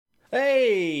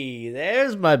Hey,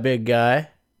 there's my big guy.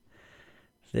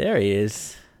 There he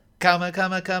is. Come, Michael's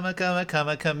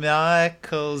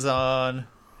on.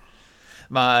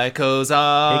 Michael's He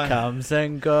on. comes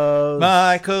and goes.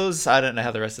 Michael's. I don't know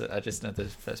how the rest of it. I just know the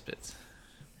first bits.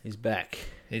 He's back.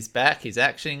 He's back. He's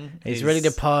acting. He's ready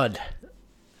to pod.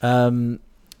 Are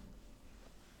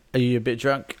you a bit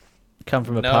drunk? Come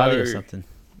from a party or something?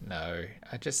 No,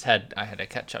 I had a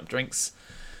catch up drinks,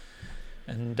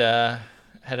 and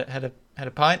had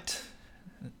a pint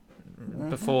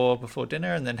before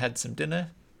dinner, and then had some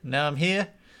dinner. Now I'm here,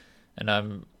 and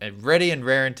I'm ready and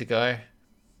raring to go.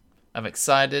 I'm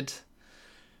excited,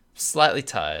 slightly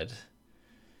tired,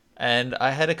 and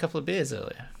I had a couple of beers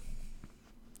earlier.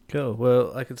 Cool.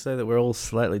 Well, I could say that we're all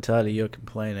slightly tired of your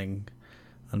complaining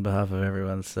on behalf of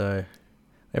everyone, so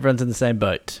everyone's in the same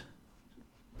boat.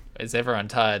 Is everyone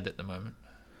tired at the moment?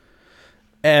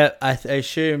 I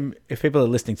assume if people are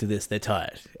listening to this, they're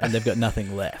tired and they've got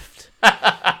nothing left.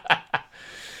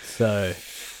 So,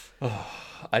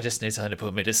 I just need something to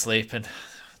put me to sleep, and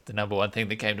the number one thing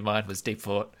that came to mind was Deep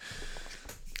Fort.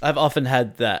 I've often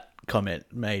had that comment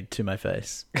made to my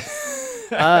face.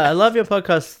 I love your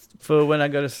podcast for when I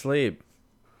go to sleep.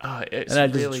 Oh, it's and I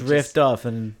just really drift off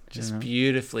and just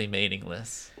beautifully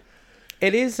meaningless.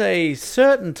 It is a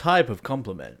certain type of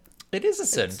compliment. It is a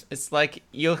certain. It's like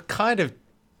you're kind of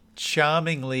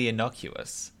charmingly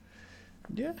innocuous.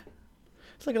 Yeah,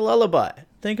 it's like a lullaby.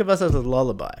 Think of us as a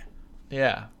lullaby.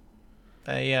 Yeah,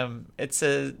 it's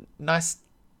a nice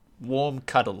warm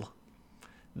cuddle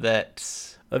that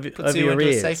puts you into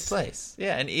a safe place.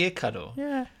 Yeah, an ear cuddle.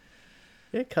 Yeah.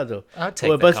 Yeah, cuddle. I'll take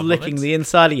We're that both compliment. licking the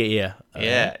inside of your ear.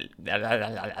 Yeah.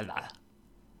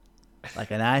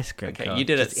 Like an ice cream Okay, cone. you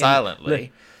did it Just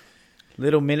silently.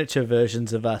 Little miniature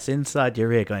versions of us inside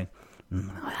your ear going...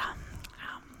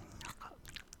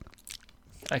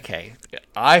 Okay,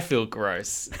 I feel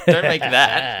gross. Don't make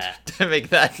that. Don't make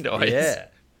that noise. Yeah.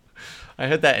 I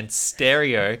heard that in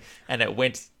stereo, and it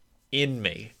went in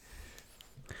me.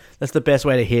 That's the best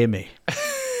way to hear me.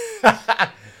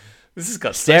 This has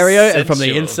got Stereo so and from the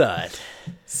sensual. inside.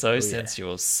 So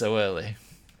sensual, so early.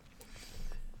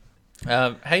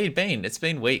 How you been? It's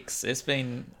been weeks. It's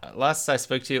been last I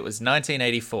spoke to you. It was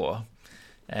 1984,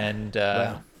 and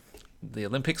Wow. the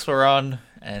Olympics were on,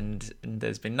 and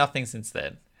there's been nothing since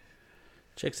then.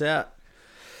 Checks out.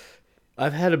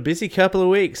 I've had a busy couple of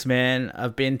weeks, man.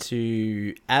 I've been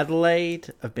to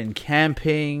Adelaide. I've been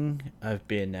camping. I've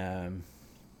been...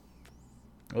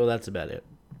 well, that's about it.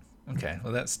 Okay,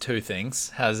 well that's two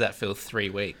things. How does that feel? 3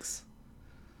 weeks.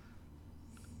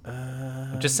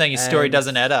 I'm just saying your story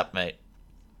doesn't add up, mate.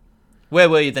 Where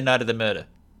were you the night of the murder?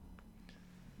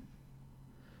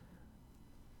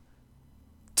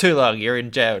 Too long. You're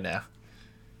in jail now.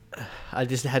 I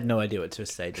just had no idea what to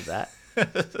say to that.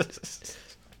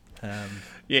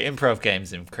 Your improv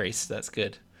game's increased. That's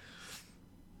good.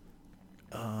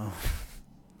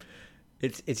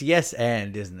 It's yes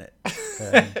and, isn't it?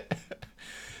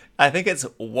 I think it's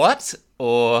what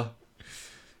or...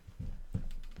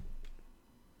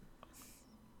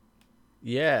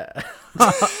 Yeah.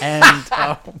 And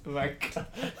Oh my God.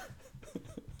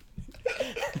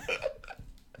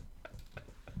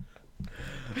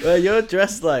 well, you're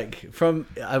dressed like from.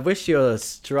 I wish your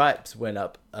stripes went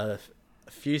up a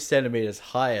few centimeters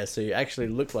higher, so you actually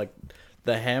look like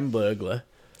the Hamburglar.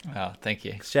 Oh, thank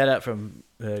you. Shout out from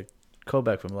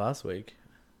callback from last week.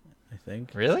 I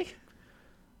think Really?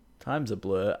 time's a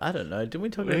blur. I don't know. Didn't we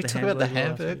talk Did we about the talk about the Hamburglar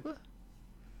last week? Hamburglar?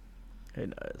 Who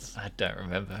knows? I don't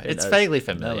remember. Who It's knows? vaguely No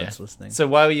familiar. one's listening. So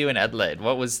why were you in Adelaide?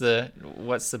 What's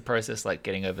the process like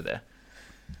getting over there?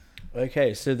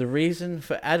 Okay, so the reason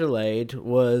for Adelaide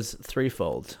was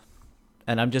threefold,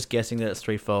 and I'm just guessing that it's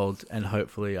threefold, and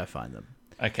hopefully I find them.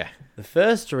 Okay. The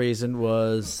first reason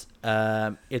was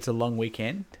it's a long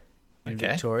weekend in Okay.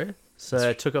 Victoria, so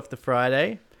I took off the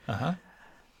Friday. Uh-huh.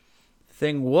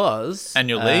 Thing was...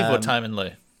 Annual leave or time in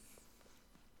lieu?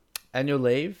 Annual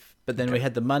leave, but then we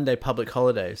had the Monday public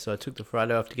holiday, so I took the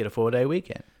Friday off to get a 4-day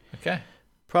weekend. Okay.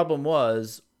 Problem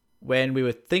was, when we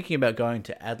were thinking about going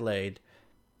to Adelaide,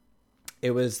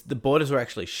 it was the borders were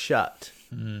actually shut.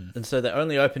 And so they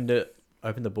only opened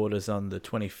the borders on the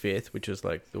 25th, which was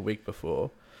like the week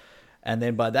before. And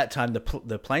then by that time, the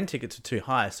plane tickets were too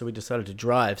high, so we decided to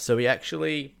drive. So we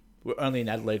actually were only in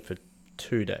Adelaide for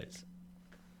 2 days.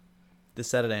 The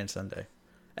Saturday and Sunday.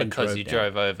 And Because you down.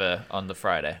 drove over on the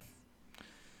Friday.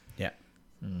 Yeah.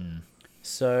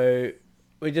 So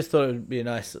we just thought it would be a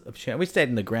nice opportunity. We stayed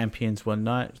in the Grampians one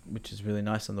night, which is really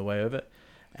nice on the way over.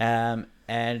 And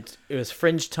it was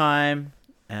Fringe time.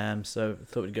 So I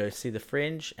thought we'd go see the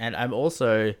Fringe. And I'm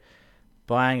also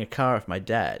buying a car off my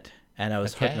dad. and I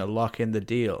was Okay. hoping to lock in the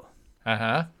deal.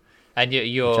 Uh-huh. And I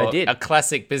you're did. a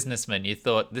classic businessman. You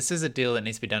thought, this is a deal that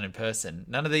needs to be done in person.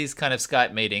 None of these kind of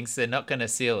Skype meetings, they're not going to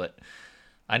seal it.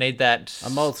 I need that,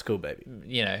 I'm old school, baby.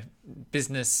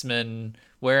 businessman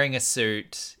wearing a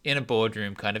suit in a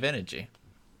boardroom kind of energy.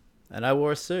 And I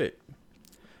wore a suit.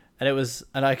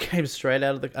 And I came straight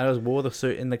out of I wore the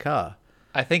suit in the car.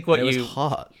 I think And it was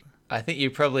hot. I think you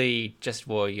probably just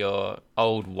wore your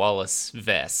old Wallace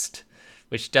vest,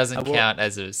 which doesn't count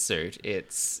as a suit.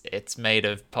 It's made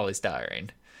of polystyrene.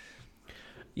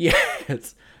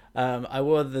 Yes. I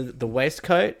wore the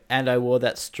waistcoat and I wore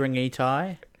that stringy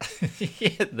tie.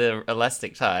 Yeah, the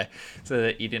elastic tie, so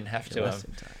that you didn't have to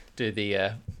Elastic tie. do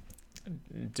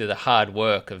the hard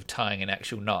work of tying an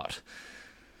actual knot.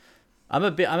 I'm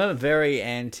not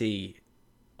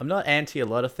anti a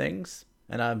lot of things,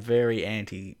 and I'm very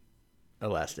anti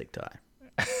elastic tie.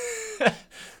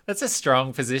 That's a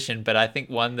strong position, but I think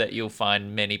one that you'll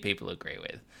find many people agree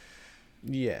with.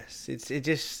 Yes,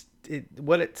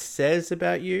 what it says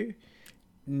about you,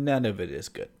 none of it is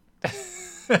good.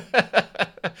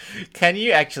 Can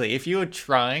you actually, if you were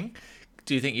trying,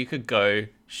 do you think you could go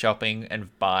shopping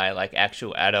and buy like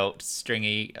actual adult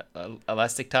stringy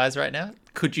elastic ties right now?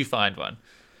 Could you find one?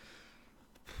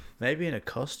 Maybe in a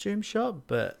costume shop,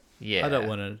 but Yeah. I don't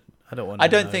want to. I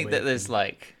don't think that there's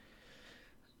like.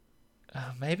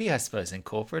 Maybe I suppose in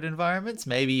corporate environments,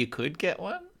 maybe you could get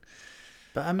one.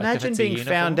 But if imagine it's a being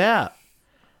uniform? found out.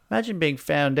 Imagine being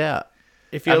found out.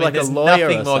 If I you're mean, like a there's lawyer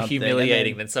nothing or more something,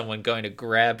 humiliating and than someone going to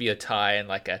grab your tie in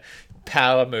like a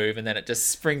power move, and then it just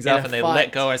springs In up a and they fight.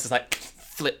 let go, and it's just like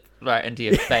flip right into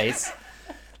your face.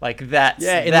 Like that's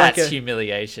Yeah, in that's like a-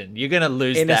 humiliation. You're gonna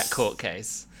lose in a that s- court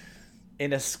case.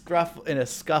 in a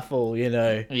scuffle,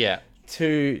 Yeah.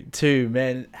 two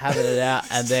men having it out,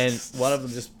 and then one of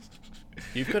them just,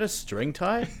 you've got a string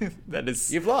tie, That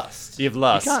is you've lost. You've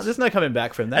lost. You can't. There's no coming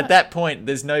back from that. At that point,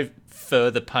 there's no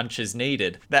further punches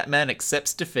needed. That man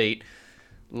accepts defeat,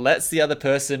 lets the other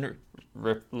person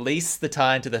release the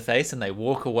tie into the face, and they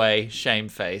walk away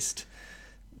shamefaced,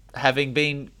 having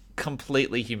been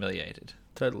completely humiliated.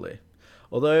 Totally.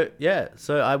 Although, yeah.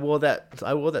 So I wore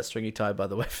that stringy tie, by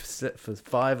the way, for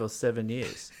 5 or 7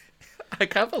 years. I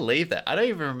can't believe that. I don't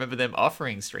even remember them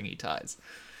offering stringy ties.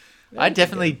 I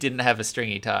definitely didn't have a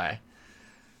stringy tie.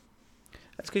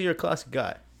 That's because you're a classic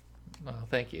guy. Oh,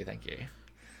 thank you.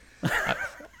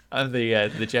 I'm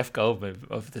the Jeff Goldblum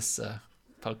of this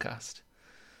podcast.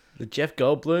 The Jeff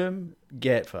Goldblum,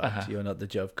 get fucked. Uh-huh. You're not the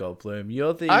Jeff Goldblum.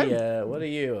 You're the what are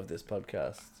you of this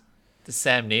podcast? The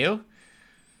Sam Neill.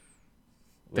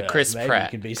 The Well, Chris maybe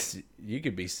Pratt. You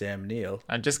could be Sam Neill.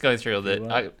 I'm just going through all You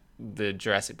are. the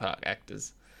Jurassic Park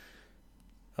actors.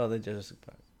 Oh, the Jurassic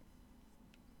Park.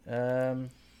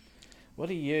 What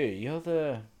are you? You're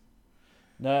the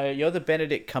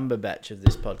Benedict Cumberbatch of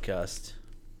this podcast.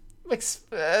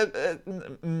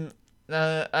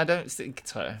 No, I don't think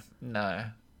so. No.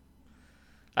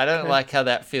 I don't like how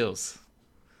that feels.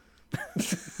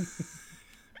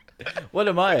 What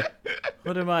am I?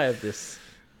 What am I of this?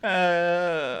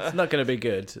 Uh, It's not going to be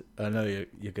good. I know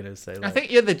you're going to say. I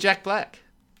think you're the Jack Black.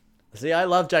 See, I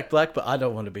love Jack Black, but I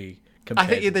don't want to be I compared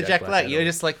think you're to the Jack Black. at You're all.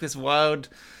 just like this wild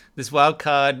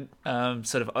card,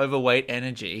 sort of overweight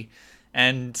energy,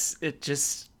 and it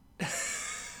just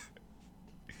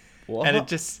What? and it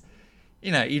just,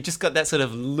 you've just got that sort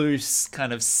of loose,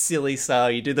 kind of silly style.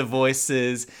 You do the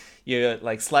voices. You're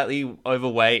like slightly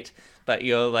overweight, but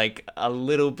you're like a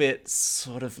little bit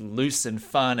sort of loose and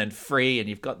fun and free, and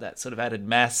you've got that sort of added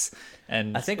mass.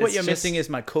 And I think what you're missing is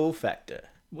my cool factor.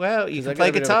 well, you 'Cause can I got play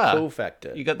a bit of a guitar. cool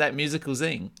factor. You got that musical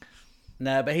zing.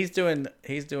 No, but he's doing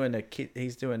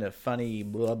a funny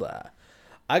blah blah.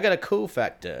 I got a cool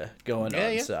factor going Yeah,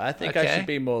 on, yeah. so I think I Okay. should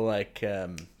be more like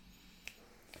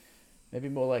maybe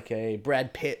more like a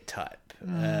Brad Pitt type,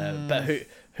 but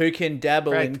who can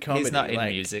dabble in comedy. He's not in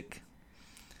like, music.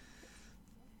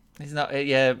 He's not.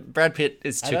 Yeah, Brad Pitt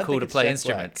is I too don't cool think to it's play Jack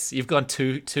instruments. You've gone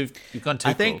too. You've gone too.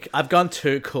 I think cool. I've gone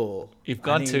too cool. You've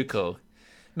gone too cool.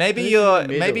 Maybe Who's in the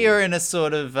maybe middle? you're in a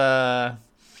sort of.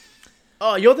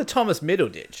 Oh, you're the Thomas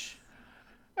Middleditch.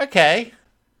 Okay,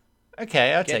 I'll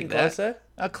Getting take that. closer.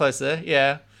 Closer,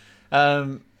 yeah.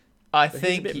 I But he's a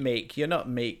think bit meek. You're not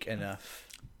meek enough.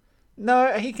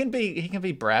 no, he can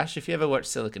be brash. If you ever watch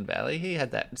Silicon Valley, he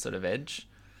had that sort of edge.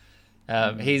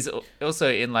 He's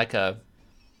also in like a.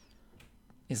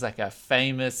 He's like a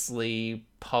famously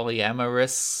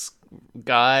polyamorous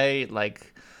guy,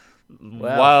 like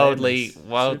Wow, famous. Super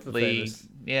wildly, famous.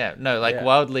 yeah, no, like Yeah.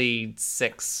 wildly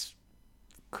sex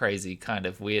crazy kind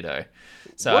of weirdo.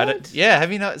 So I don't. What? Yeah,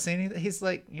 have you not seen it? He's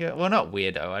like, yeah, well, not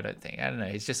weirdo. I don't think. I don't know.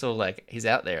 He's just all like, he's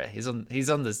out there. He's on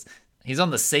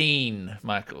the scene,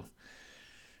 Michael.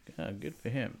 Oh, good for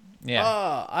him. Yeah.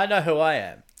 Oh, I know who I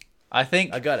am. I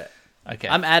think. I got it. Okay.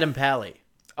 I'm Adam Pally.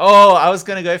 Oh, I was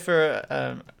gonna go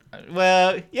for.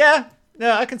 Well, yeah.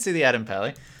 No, I can see the Adam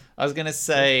Pally. I was gonna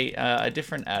say a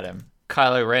different Adam,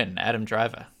 Kylo Ren, Adam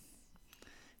Driver.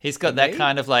 He's got that Me?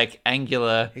 kind of like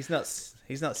angular. He's not.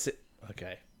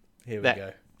 Okay. Here we That-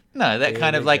 go. No, that Here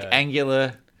kind of we like go.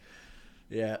 angular.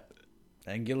 Yeah.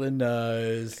 Angular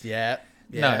nose. Yeah.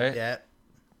 Yeah. No. Yeah.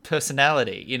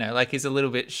 Personality, like he's a little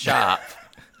bit sharp.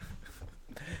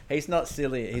 He's not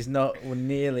silly. He's not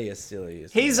nearly as silly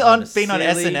as He's me. been on Silly-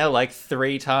 SNL like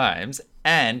 3 times,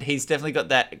 and he's definitely got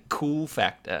that cool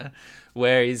factor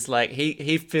where he's like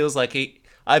he feels like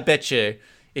I bet you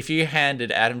if you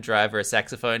handed Adam Driver a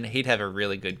saxophone, he'd have a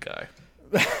really good go.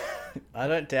 I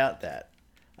don't doubt that.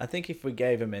 I think if we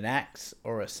gave him an axe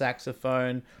or a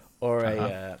saxophone or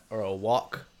a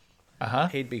wok,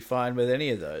 he'd be fine with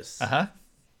any of those.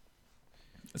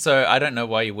 So I don't know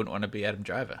why you wouldn't want to be Adam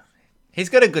Driver. He's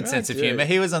got a good sense of do. humor.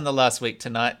 He was on the Last Week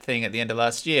Tonight thing at the end of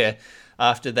last year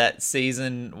after that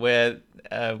season where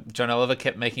John Oliver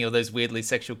kept making all those weirdly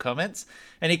sexual comments,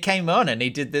 and he came on and he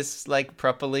did this like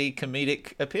properly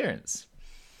comedic appearance.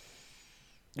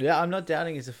 Yeah, I'm not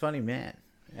doubting he's a funny man,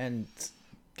 and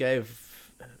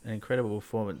gave an incredible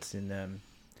performance in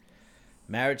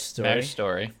Marriage Story. Marriage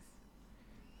Story.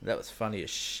 That was funny as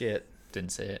shit.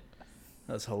 Didn't see it.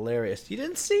 That was hilarious. You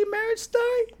didn't see Marriage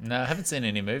Story? No, I haven't seen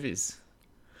any movies.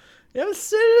 You haven't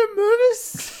seen it in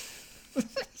movies?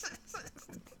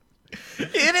 You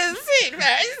didn't see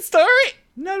Marriage Story?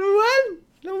 Not one?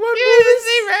 Not one You didn't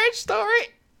see Marriage Story?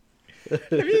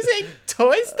 Have you seen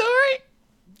Toy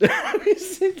Story? Have you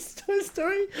seen Toy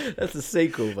Story? That's a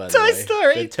sequel, by the Toy way.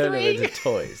 Story They turn 3. them into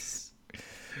toys.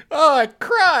 Oh, I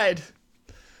cried.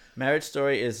 Marriage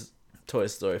Story is Toy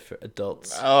Story for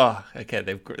adults. Oh, okay.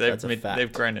 They've That's a fact.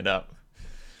 they've grown it up.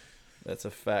 That's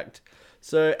a fact.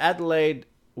 So Adelaide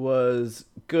was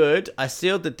good. I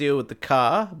sealed the deal with the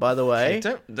car, by the way.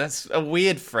 That's a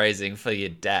weird phrasing for your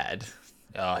dad.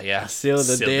 Oh yeah, I sealed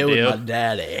the deal with my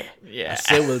daddy. Yeah. I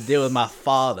sealed the deal with my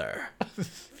father.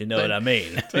 If you know what I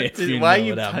mean. If you Why are know you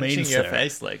what I punching mean, your sir.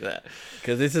 face like that?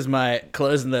 Because this is my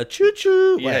closing the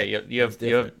choo-choo. Yeah,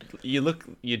 Wait,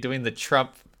 you're doing the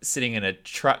Trump sitting in a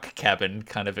truck cabin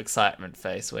kind of excitement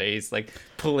face where he's like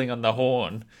pulling on the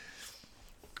horn.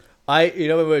 when we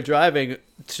were driving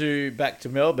back to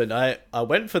Melbourne, I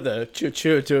went for the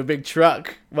choo-choo to a big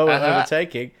truck while we were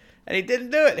overtaking, and he didn't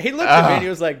do it. He looked at me and he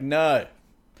was like, no.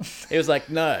 He was like,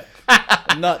 no,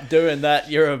 I'm not doing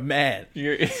that. You're a man.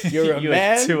 You're a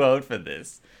man? too old for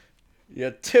this.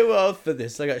 You're too old for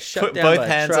this. I got shut Put down both by a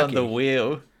hands on the truckie.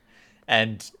 wheel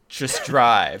and just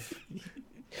drive.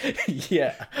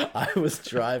 Yeah, I was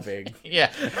driving.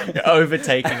 Yeah, you're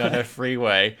overtaking on a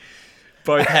freeway.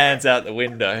 Both hands out the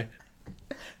window.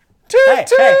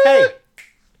 Hey!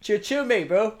 Choo-choo me,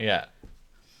 bro. Yeah.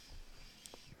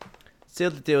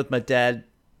 Sealed the deal with my dad,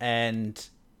 and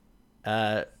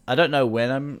I don't know when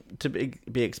I'm to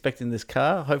be expecting this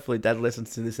car. Hopefully Dad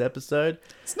listens to this episode.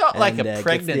 It's not like And, a gets the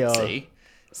pregnancy.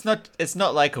 It's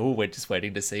not like, oh, we're just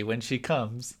waiting to see when she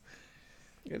comes.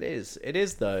 It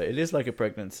is though. It is like a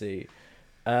pregnancy.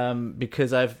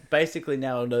 Because I've basically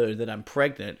now know that I'm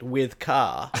pregnant with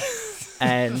car,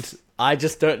 and I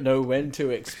just don't know when to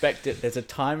expect it. There's a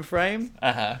time frame.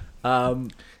 Uh-huh.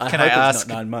 I Can hope I it's ask-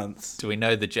 not 9 months. Do we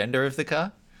know the gender of the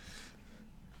car?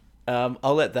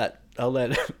 I'll let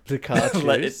the car choose.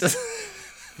 Let it-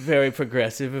 Very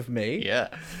progressive of me. Yeah.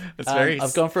 It's very...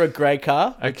 I've gone for a grey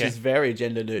car, which Okay. is very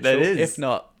gender neutral. That is. If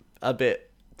not a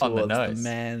bit On the towards the, nose.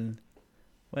 man.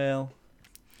 Well,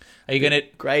 Are you going to...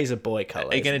 grey's a boy colour.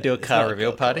 Are you going to isn't do a it? It's car not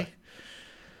reveal girl party? colour.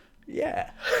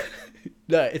 Yeah.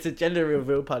 No, it's a gender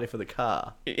reveal party for the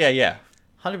car. Yeah.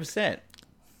 100%.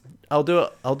 I'll do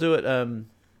it.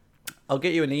 I'll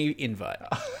get you an invite.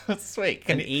 Sweet.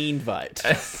 An invite.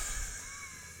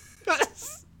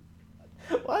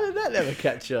 Why did that never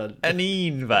catch on? An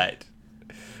invite.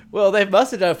 Well, they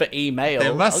must have done it for email.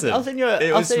 They must have. I'll send you.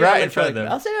 It I'll was send you right in front of them.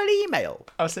 I'll send you an email.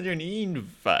 I'll send you an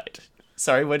invite.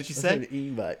 Sorry, what did you I'll say? send you an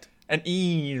invite. An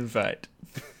invite.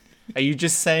 Are you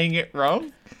just saying it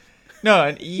wrong? No,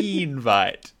 an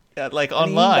invite. Like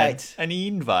online. invite. An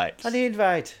invite. An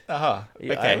invite. Uh-huh. Are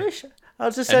you Okay. Irish?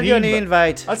 I'll just send you an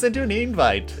invite. I'll send you an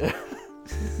invite.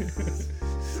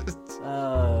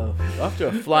 Oh, Off to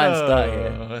a flying start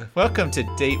here. Welcome to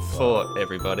Deep Thought,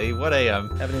 everybody. What a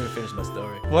Haven't even finished my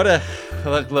story. what a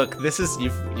look. This is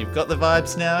you've got the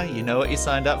vibes now. You know what you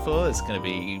signed up for. It's going to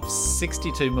be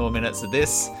 62 more minutes of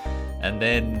this, and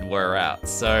then we're out.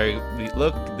 So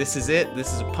look, this is it.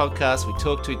 This is a podcast. We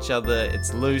talk to each other.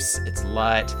 It's loose. It's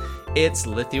light. It's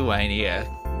Lithuania.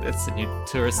 That's the new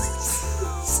tourist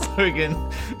slogan.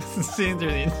 Seen through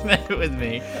the internet with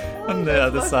me on the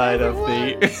other side of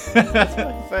the. That's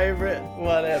my favourite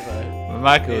one ever.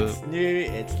 Michael, It's new,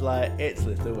 it's light, it's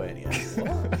Lithuania.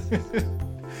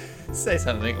 say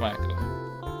something, Michael.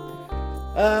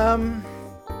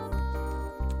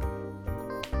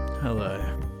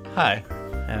 Hello. Hi.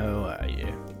 How are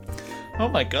you? Oh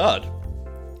my god.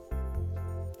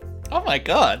 Oh my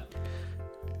god.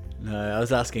 No, I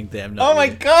was asking them. Not Oh my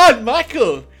you. god,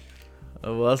 Michael.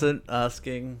 I wasn't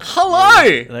asking. Hello.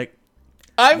 you. Like,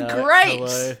 I'm no, great.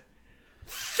 Hello.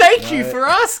 Thank you No. for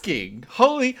asking.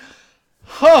 Holy.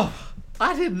 Oh,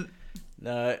 I didn't.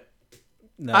 No.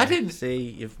 No. I didn't- see.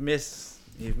 You've missed.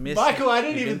 Michael, I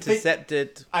didn't you've even think-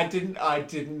 intercepted. I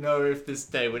didn't know if this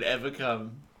day would ever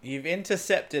come. You've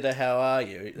intercepted a "How are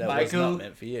you?" that was Michael. not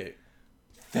meant for you.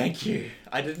 Thank you.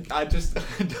 I didn't. I just.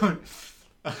 I don't.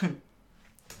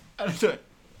 I don't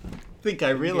think I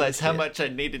realized how shit. much I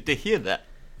needed to hear that.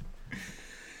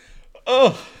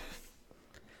 Oh.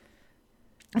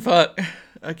 But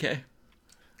okay. Are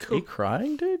Cool. you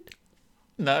crying, dude?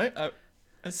 No,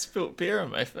 I spilled beer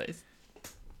on my face.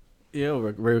 Yeah,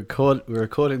 we're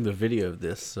recording the video of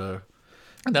this, so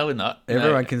No, we're not.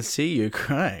 everyone can see you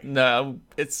crying. No,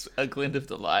 it's a glint of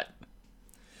delight.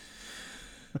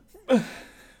 Are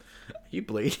you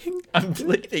bleeding? I'm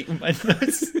bleeding my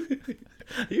nose.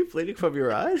 Are you bleeding from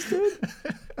your eyes, dude?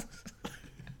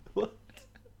 What?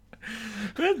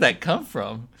 Where did that come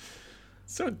from?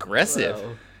 So aggressive.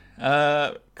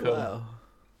 Cool. Wow.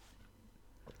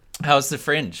 How's the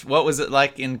Fringe? What was it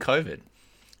like in COVID?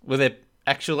 Were there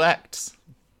actual acts?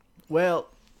 Well,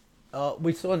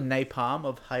 we saw Napalm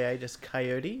of Hiatus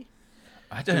Coyote.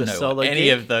 I don't The know solo what any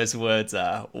gig? of those words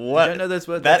are. What? You don't know those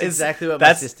words? That That's is exactly what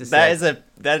my sister said.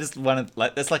 That is one of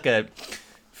like that's like a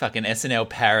fucking SNL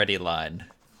parody line.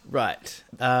 Right.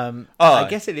 Oh. I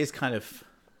guess it is kind of.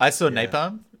 I saw Yeah.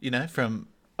 Napalm, from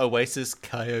Oasis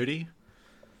Coyote.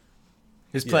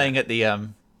 Who's Yeah. playing at the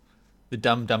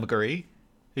Dum Dumgaree.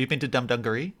 Have you been to Dum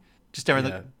Dumgaree? Just down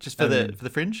Yeah. just for I the mean- for the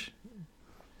Fringe?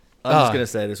 I'm just Oh. gonna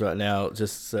say this right now,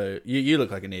 just so you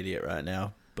look like an idiot right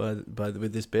now,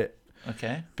 with this bit,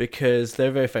 Okay. because they're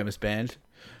a very famous band.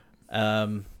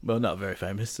 Well, not very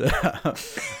famous.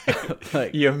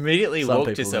 Like, You immediately Some walked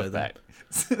people yourself know them. back.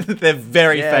 They're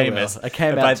very Yeah, famous. well, I came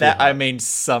and out by too that I hard. mean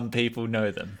some people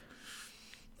know them.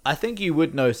 I think you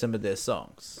would know some of their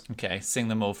songs. Okay, sing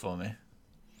them all for me.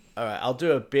 All right, I'll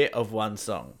do a bit of one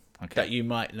song Okay. that you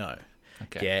might know.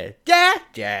 Okay. Yeah, yeah,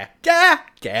 yeah, yeah,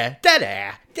 yeah, da,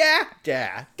 da,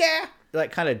 yeah, yeah.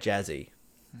 Like kind of jazzy,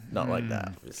 not like that,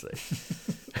 obviously.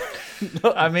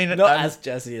 I mean, Not I'm- as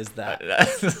jazzy as that.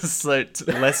 so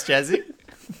less jazzy.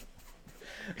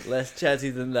 Less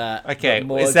jazzy than that. Okay, but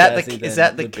more is that jazzy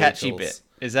the than catchy Beatles. bit?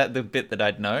 Is that the bit that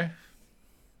I'd know?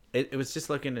 It was just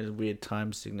like in a weird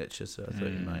time signature, so I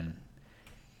thought you might. Hmm.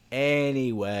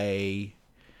 Anyway,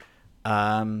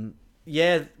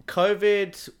 yeah,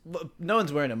 COVID. No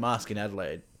one's wearing a mask in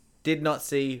Adelaide. Did not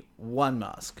see one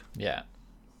mask. Yeah.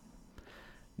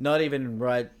 Not even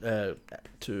to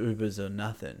Ubers or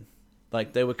nothing.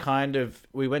 Like they were kind of.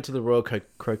 We went to the Royal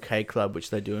Croquet Club, which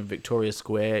they do in Victoria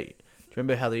Square. Do you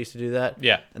remember how they used to do that?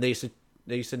 Yeah. And they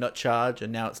used to not charge,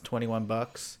 and now it's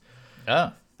 $21.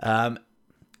 Oh.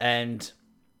 And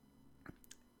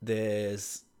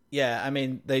there's I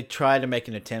mean they try to make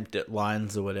an attempt at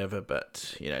lines or whatever,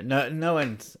 but no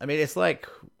one's. I mean it's like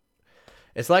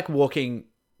walking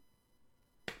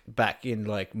back in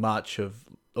like March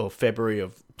or February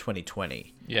of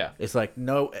 2020. Yeah. It's like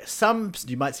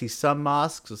you might see some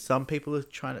masks or some people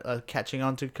are catching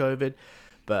on to COVID,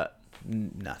 but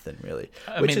nothing really.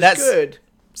 I Which mean, is that's- good.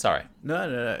 Sorry.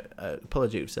 No.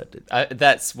 Apology accepted.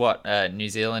 That's what New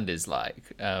Zealand is like.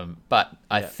 But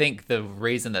I Yeah. think the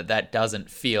reason that doesn't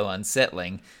feel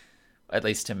unsettling, at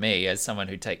least to me, as someone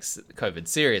who takes COVID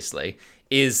seriously,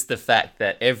 is the fact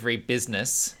that every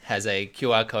business has a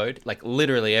QR code. Like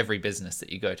literally every business that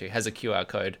you go to has a QR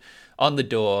code on the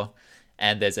door.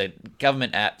 And there's a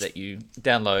government app that you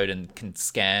download and can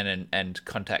scan and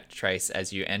contact trace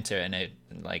as you enter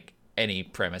like any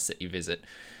premise that you visit.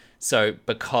 So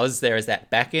because there is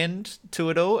that back end to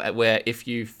it all, where if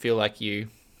you feel like you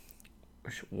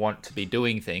want to be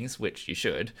doing things, which you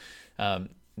should,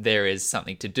 there is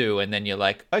something to do. And then you're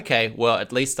like, okay, well,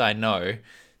 at least I know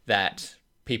that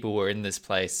people were in this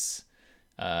place,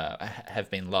 have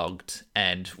been logged,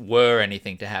 and were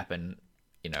anything to happen,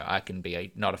 I can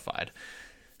be notified.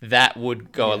 That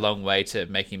would go a long way to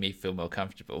making me feel more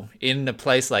comfortable. In a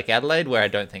place like Adelaide, where I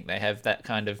don't think they have that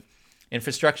kind of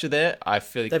infrastructure there, I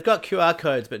feel They've got QR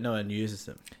codes, but no one uses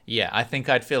them. yeah, I think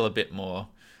I'd feel a bit more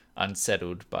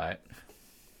unsettled by it.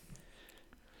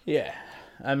 Yeah,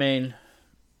 I mean,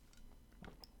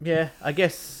 yeah, I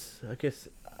guess I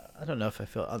don't know if I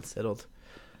felt unsettled.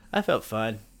 I felt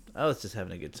fine. I was just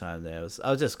having a good time there. I was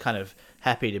just kind of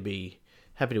happy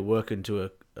to work into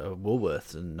a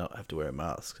Woolworths and not have to wear a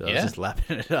mask. So I was just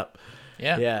lapping it up.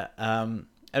 Yeah. Yeah.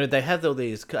 And they have all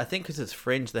these. I think because it's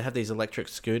Fringe, they have these electric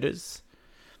scooters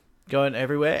going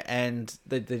everywhere, and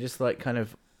they're just like kind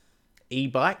of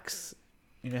e-bikes.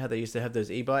 You know how they used to have those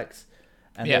e-bikes,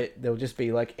 and they'll just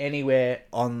be like anywhere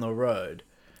on the road.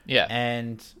 Yeah.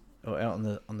 And or out on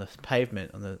the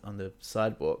pavement on the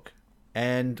sidewalk,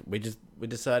 and we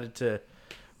decided to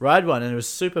ride one, and it was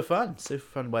super fun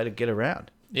way to get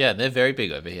around. Yeah, they're very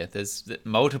big over here. There's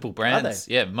multiple brands.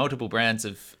 Yeah, multiple brands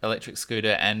of electric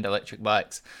scooter and electric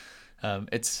bikes.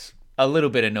 It's a little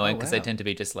bit annoying because they tend to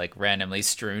be just like randomly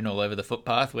strewn all over the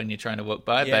footpath when you're trying to walk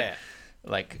by. Yeah.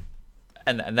 But like,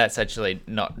 and that's actually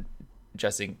not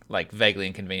just like vaguely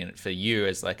inconvenient for you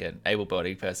as like an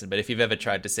able-bodied person. But if you've ever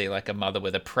tried to see like a mother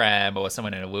with a pram or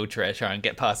someone in a wheelchair try and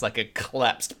get past like a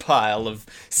collapsed pile of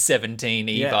 17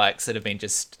 e-bikes that have been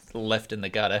just left in the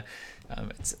gutter,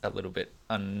 it's a little bit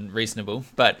unreasonable.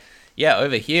 But yeah,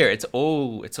 over here it's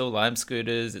all Lime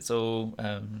scooters. It's all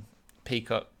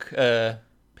Peacock. No,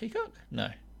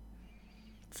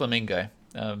 Flamingo,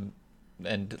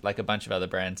 and like a bunch of other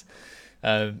brands.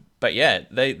 But yeah,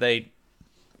 they're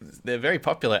very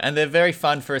popular, and they're very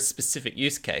fun for a specific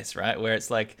use case, right? Where it's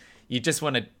like you just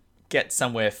want to get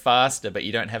somewhere faster, but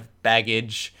you don't have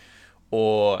baggage,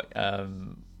 or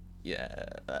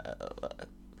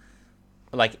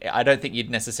like I don't think you'd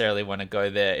necessarily want to go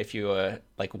there if you were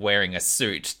like wearing a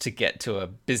suit to get to a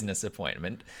business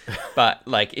appointment. But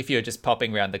like if you're just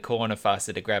popping around the corner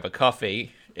faster to grab a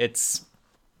coffee, it's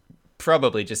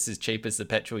probably just as cheap as the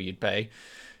petrol you'd pay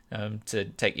to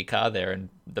take your car there, and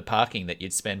the parking that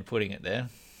you'd spend putting it there.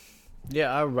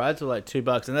 Yeah, our rides were like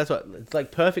 $2, and that's what it's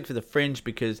like perfect for the Fringe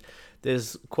because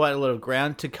there's quite a lot of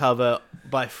ground to cover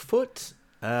by foot.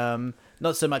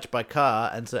 Not so much by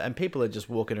car, and people are just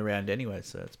walking around anyway,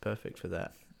 so it's perfect for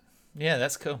that. Yeah,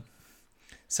 that's cool.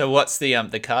 So what's the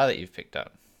car that you've picked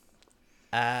up?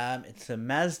 It's a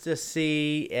Mazda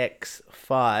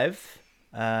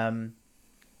CX-5.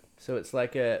 So it's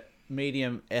like a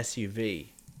medium SUV.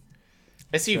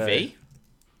 SUV? So,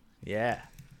 yeah.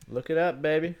 Look it up,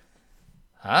 baby.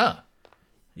 Ah.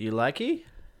 You likey?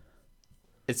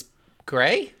 It's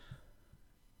grey?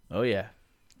 Oh, yeah.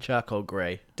 Charcoal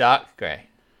grey. Dark grey.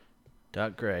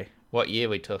 Dark grey. What year are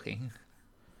we talking?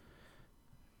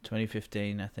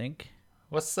 2015, I think.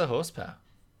 What's the horsepower?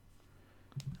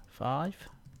 5?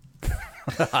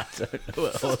 I don't know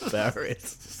what horsepower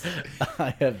is.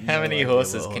 I have How many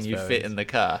horses can you fit in the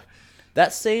car?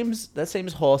 That seems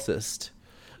horsest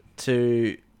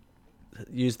to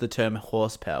use the term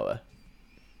horsepower.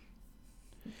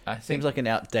 Seems like an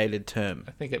outdated term.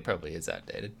 I think it probably is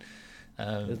outdated.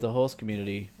 Is the horse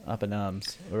community up in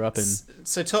arms or up in?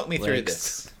 So talk me through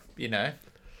legs? this.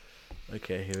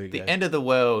 Okay, here we go. The end of the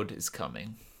world is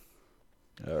coming.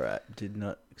 All right, did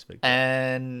not expect that.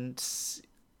 And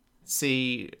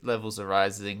sea levels are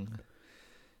rising.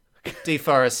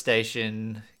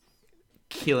 Deforestation,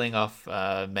 killing off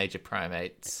major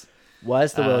primates. Why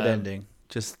is the world ending?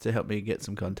 Just to help me get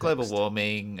some context. Global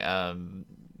warming,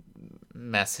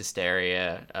 mass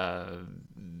hysteria.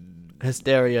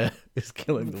 Hysteria is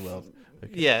killing the world.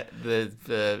 Okay. Yeah,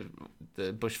 the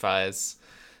bushfires,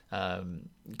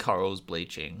 corals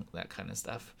bleaching, that kind of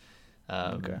stuff.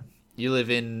 Okay. You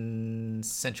live in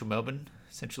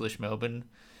centralish Melbourne.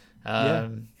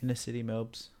 Inner city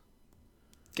Melbs.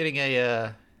 Getting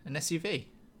an SUV.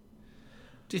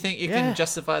 Do you think you can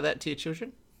justify that to your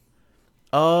children?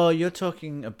 Oh, you're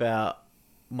talking about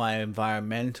my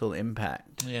environmental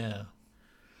impact. Yeah.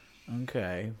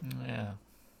 Okay. Yeah.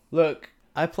 Look,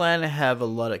 I plan to have a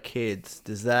lot of kids.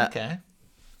 Does that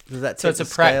So it's a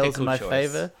practical in my choice.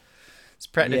 favor? It's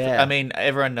practical. Yeah. I mean,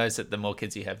 everyone knows that the more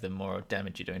kids you have, the more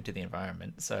damage you're doing to the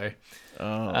environment. So,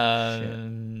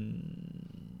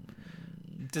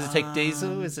 does it take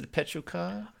diesel? Is it a petrol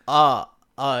car?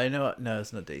 You know what? No,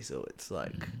 it's not diesel. It's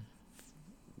like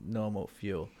normal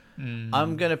fuel.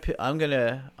 I'm gonna give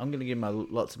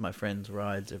lots of my friends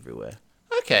rides everywhere.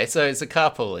 Okay, so it's a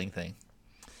carpooling thing.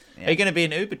 Yeah. Are you going to be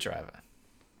an Uber driver?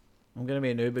 I'm gonna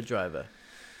be an Uber driver.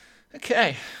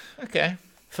 Okay.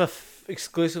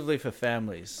 Exclusively for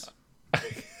families.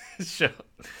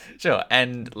 Sure.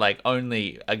 And like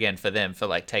only again for them for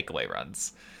like takeaway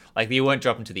runs. Like you won't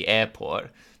drop them to the airport,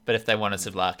 but if they want a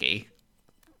souvlaki,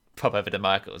 pop over to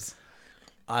Michael's.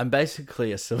 I'm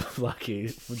basically a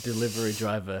souvlaki delivery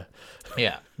driver.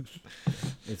 Yeah.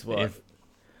 Is what.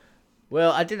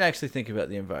 Well, I didn't actually think about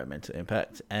the environmental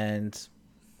impact, and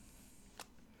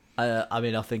I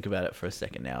mean, I'll think about it for a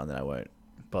second now, and then I won't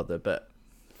bother. But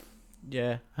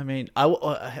yeah, I mean,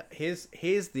 here's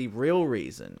the real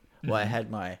reason why I had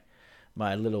my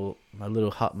poor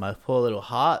little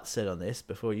heart set on this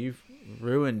before you've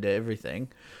ruined everything.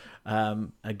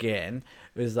 Again,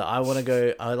 is that I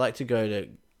like to go to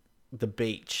the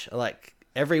beach. Like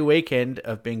every weekend,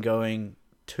 I've been going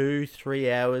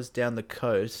 2-3 hours down the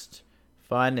coast,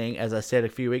 finding, as I said a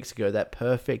few weeks ago, that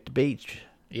perfect beach.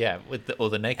 Yeah, with all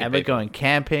the naked and people. We're going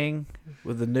camping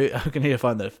with the new. I'm going to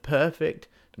find the perfect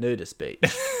nudist beach,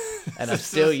 and I'm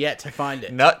still yet to find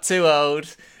it. Not too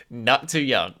old, not too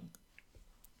young.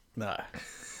 No.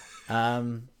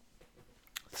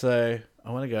 So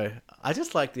I want to go. I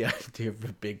just like the idea of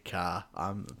a big car.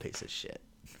 I'm a piece of shit.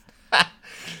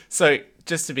 So,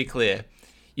 just to be clear,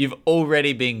 you've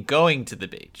already been going to the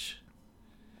beach.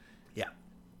 Yeah.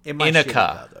 In a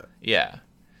car. Though. Yeah.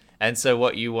 And so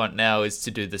what you want now is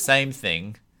to do the same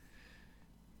thing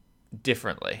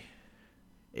differently.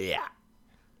 Yeah.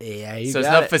 Yeah, so it's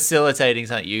not facilitating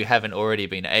something you haven't already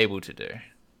been able to do.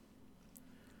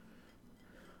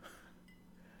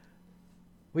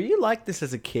 Were you like this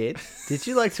as a kid? Did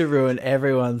you like to ruin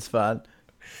everyone's fun?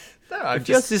 No,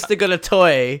 your sister got a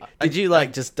toy, did you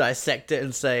just dissect it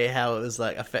and say how it was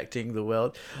like affecting the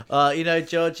world?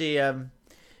 Georgie,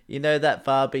 that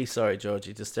Barbie. Sorry,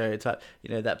 Georgie, to stereotype.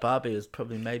 That Barbie was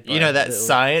probably made by that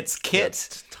science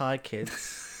kit, Thai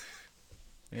kids.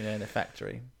 In a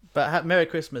factory. But Merry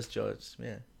Christmas, George.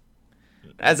 Yeah.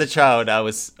 As a child, I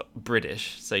was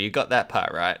British, so you got that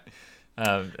part right.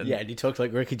 And you talked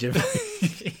like Ricky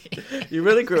Gervais. You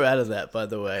really grew out of that, by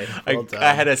the way. Well done.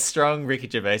 I had a strong Ricky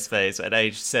Gervais phase at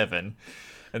age 7,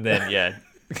 and then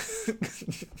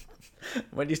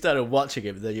when you started watching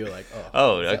him, then you were like,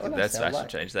 I should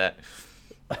change that.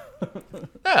 No,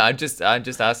 I'm just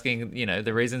asking,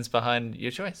 the reasons behind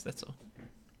your choice. That's all.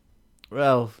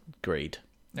 Well, greed.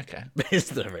 Okay, is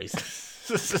the reason.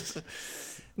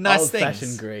 Nice things.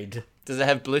 Old-fashioned greed. Does it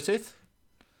have Bluetooth?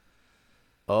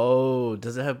 Oh,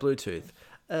 does it have Bluetooth?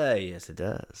 Yes, it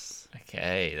does.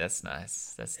 Okay, that's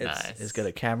nice. Nice. It's got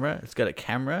a camera. It's got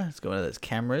one of those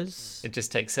cameras. It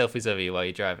just takes selfies of you while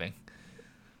you're driving.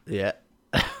 Yeah.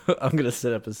 I'm going to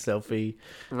set up a selfie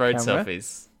Road camera.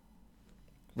 selfies.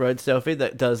 Road selfie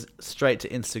that does straight to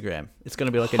Instagram. It's going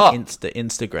to be like an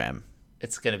Instagram.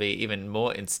 It's going to be even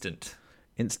more instant.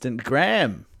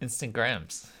 Instagram.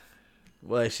 Instagrams.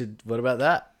 Well, what about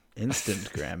that?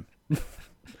 Instagram.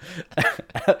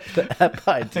 App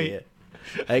idea.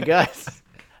 Hey guys,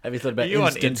 have you thought about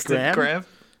Instagram?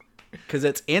 Because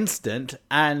it's instant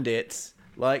and it's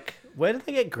like, where did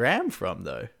they get gram from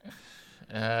though?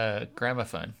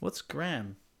 Gramophone. What's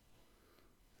gram?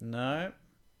 No.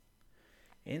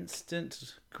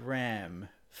 Instant gram.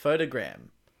 Photogram.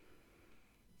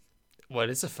 What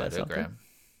is a photogram?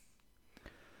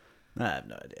 I have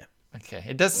no idea. Okay,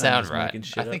 it does sound right.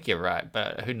 I think you're right,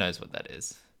 but who knows what that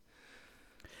is?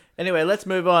 Anyway, let's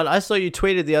move on. I saw you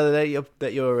tweeted the other day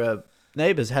that your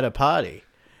neighbors had a party.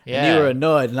 Yeah. And you were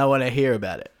annoyed, and I want to hear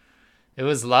about it. It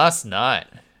was last night.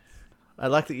 I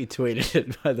like that you tweeted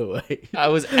it, by the way. I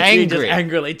was angry. You're just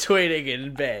angrily tweeting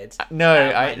in bed. No,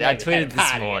 I tweeted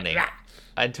this morning.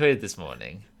 I tweeted this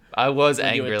morning. I was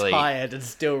angrily. You were tired and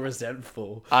still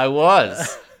resentful. I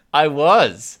was.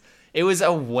 It was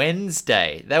a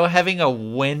Wednesday. They were having a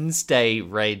Wednesday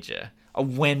rager. A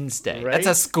Wednesday. That's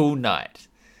a school night.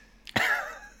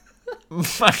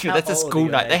 That's a school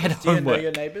night. They had homework. Do you know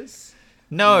your neighbours?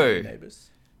 No.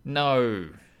 No.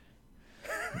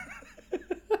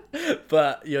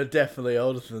 But you're definitely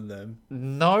older than them.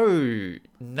 No.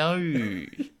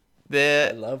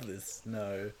 I love this.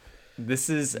 No. This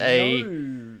is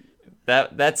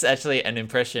That's actually an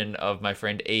impression of my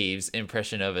friend Eve's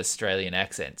impression of Australian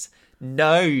accents.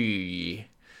 No.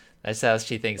 That's how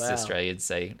she thinks Australians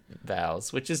say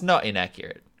vowels, which is not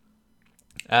inaccurate.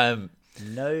 No.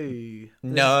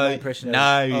 No. Impression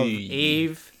of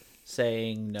Eve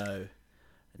saying no.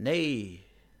 Nee.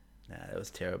 Nah, that was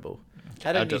terrible.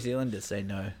 How do New Zealanders say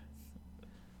no?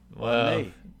 Well,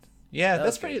 yeah,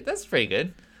 that's pretty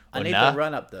good. I need the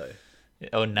run up though.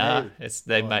 Oh nah,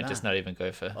 they might just not even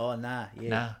go for. Oh nah, yeah.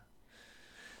 Nah.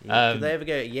 Yeah. Do they ever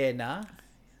go yeah nah?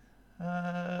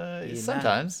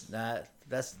 Sometimes. Nah,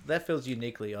 That feels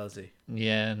uniquely Aussie.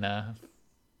 Yeah, no.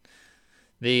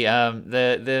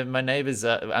 My neighbors.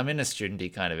 I'm in a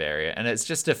studenty kind of area, and it's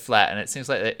just a flat, and it seems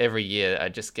like every year I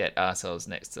just get assholes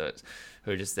next to it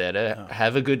who are just there to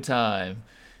have a good time,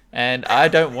 and I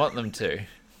don't want them to.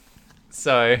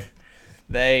 So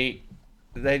they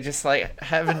just like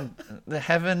they're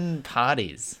having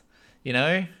parties, you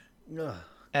know, Ugh,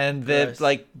 and they're gross.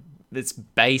 like there's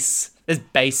bass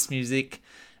music,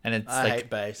 and it's I like hate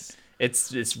bass.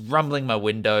 it's rumbling my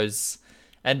windows.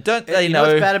 And don't You they know know?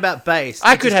 what's bad about bass?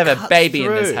 I It could just have a cuts baby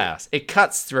in this through. house. It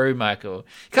cuts through, Michael.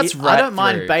 It cuts I right don't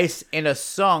mind through. bass in a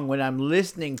song when I'm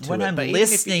listening to when it. I'm but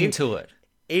listening to it.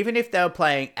 even if they were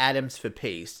playing Atoms for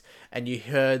Peace and you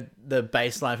heard the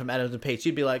bass line from Atoms for Peace,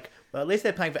 you'd be like, well, at least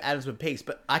they're playing for Atoms for Peace.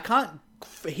 But I can't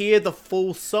hear the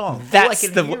full song. All I That's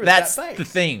can the hear is that's that bass. the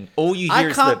thing. All you I hear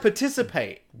is can't the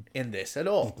participate in this at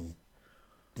all.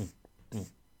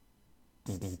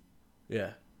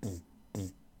 Yeah.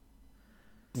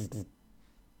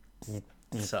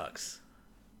 Sucks.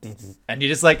 and you're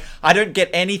just like, I don't get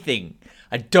anything.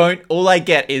 I don't. All I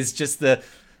get is just the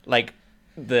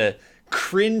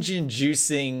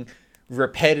cringe-inducing,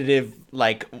 repetitive,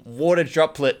 like water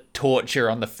droplet torture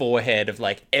on the forehead of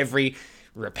like every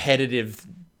repetitive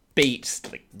beat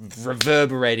like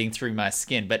reverberating through my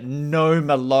skin, but no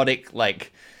melodic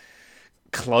like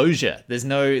closure. There's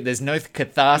no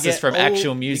catharsis from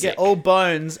actual music. You get all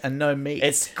bones and no meat.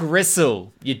 It's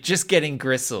gristle. You're just getting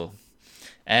gristle.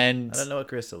 And I don't know what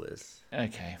gristle is.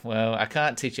 okay, well, I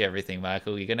can't teach you everything,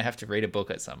 Michael. You're going to have to read a book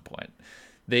at some point.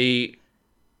 The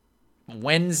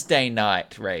Wednesday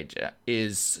night Rager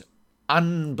is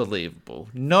unbelievable.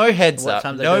 No heads What up,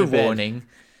 time do they no go to bed? warning.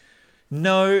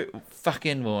 No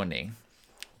fucking warning.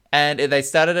 And they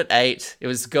started at 8. It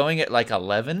was going at like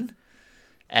 11.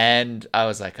 And I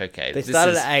was like, okay. They this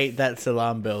started is- at 8. That's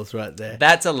alarm bells right there.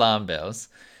 That's alarm bells.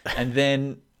 And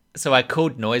then, so I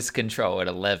called noise control at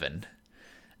 11.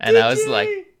 And Did I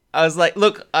was like,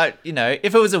 look,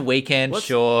 if it was a weekend,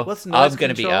 sure, what's I'm noise going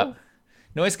to be control? up.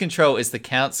 Noise control is the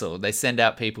council. They send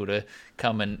out people to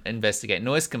come and investigate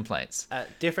noise complaints.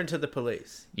 Different to the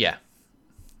police. Yeah.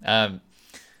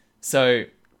 So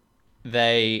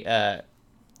they,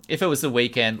 if it was the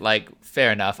weekend, like,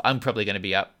 fair enough. I'm probably going to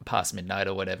be up past midnight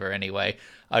or whatever anyway.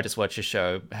 I'll just watch a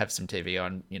show, have some TV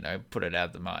on, put it out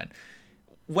of the mind.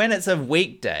 When it's a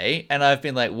weekday and I've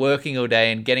been like working all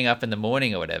day and getting up in the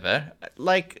morning or whatever,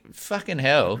 like fucking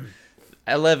hell,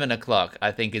 11 o'clock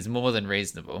I think is more than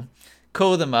reasonable.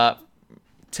 Call them up,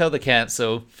 tell the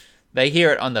council. They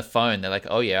hear it on the phone. They're like,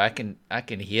 "Oh yeah, I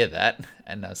can hear that."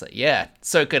 And I was like, "Yeah,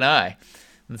 so can I."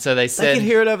 And so they said They can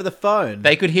hear it over the phone.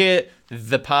 they could hear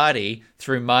the party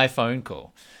through my phone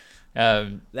call.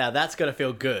 Now that's gonna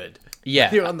feel good.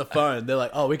 Yeah. You're on the phone. They're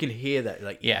like, "Oh, we can hear that." You're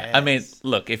like, Yeah, yes. I mean,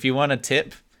 look, if you want a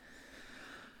tip,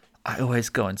 I always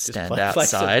go and stand play some-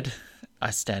 outside. I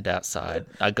stand outside.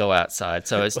 I go outside,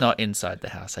 so it's not inside the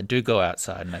house. I do go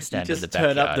outside and I stand in just the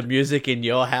turn backyard. up the music in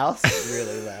your house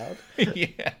really loud.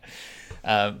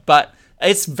 Yeah, but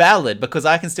it's valid because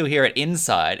I can still hear it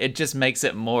inside. It just makes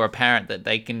it more apparent that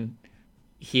they can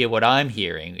hear what I'm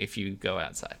hearing if you go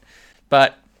outside.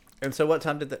 But And so, what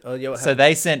time did the? so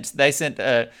they sent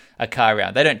a car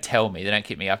around. They don't tell me. They don't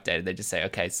keep me updated. They just say,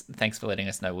 okay, thanks for letting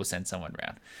us know. We'll send someone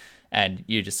around. And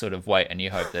you just sort of wait and you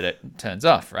hope that it turns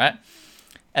off, right?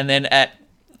 And then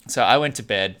so I went to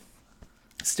bed,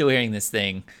 still hearing this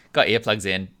thing, got earplugs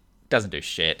in, doesn't do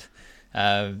shit.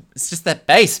 It's just that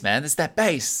bass, man. It's that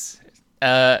bass.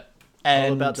 And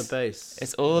all about the bass.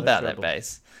 It's all No about that trouble.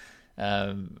 bass.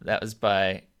 That was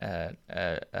by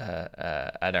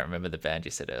I don't remember the band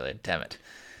you said earlier. Damn it.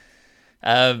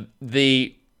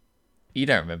 You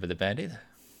don't remember the band either.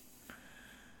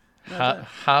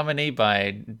 Harmony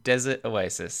by Desert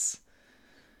Oasis.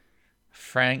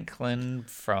 Franklin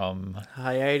from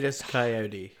Hiatus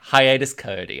Coyote. Hiatus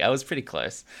Coyote. I was pretty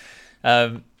close.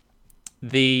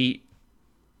 The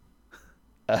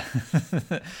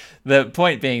the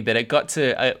point being that it got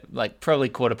to like probably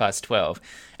 12:15,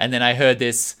 and then I heard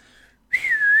this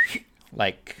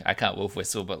like, I can't wolf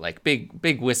whistle, but like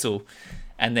big whistle,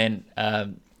 and then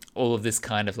all of this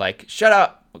kind of like, shut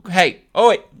up, hey, oh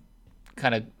wait,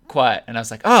 kind of quiet, and I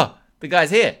was like, oh, the guy's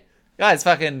here, guys,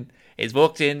 fucking. He's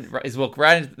walked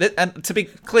right in. And to be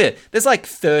clear, there's like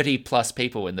 30 plus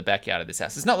people in the backyard of this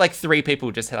house. It's not like 3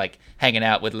 people just like hanging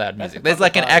out with loud music. There's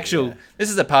like an party, actual, yeah. This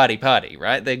is a party,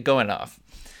 right? They're going off.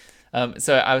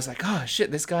 So I was like, oh shit,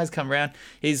 this guy's come around.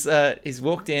 He's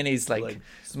walked in, he's like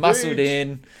muscled speech.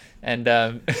 in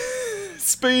and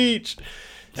speech.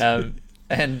 And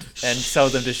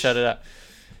told them to shut it up.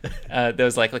 There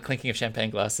was like a clinking of champagne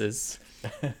glasses.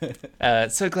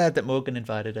 So glad that Morgan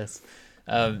invited us.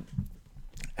 And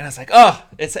I was like, oh,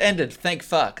 it's ended. Thank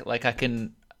fuck. Like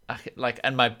and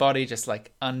my body just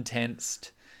like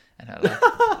untensed, and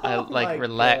I my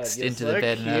relaxed God, you're into so the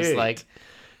bed, and I was cute. like,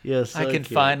 Yeah, so I can cute.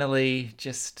 finally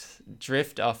just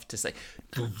drift off to say.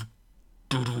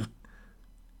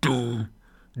 I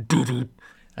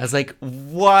was like,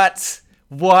 what?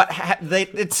 What?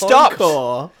 It stopped.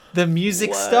 Encore. The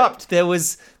music What? stopped. There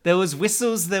was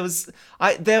whistles.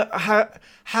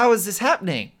 How is this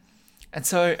happening? And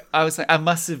so I was like, I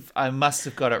must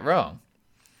have got it wrong.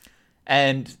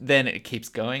 And then it keeps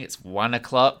going. It's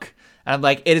 1:00. And I'm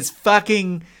like, it is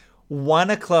fucking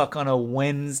 1:00 on a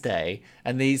Wednesday,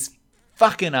 and these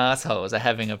fucking assholes are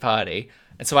having a party.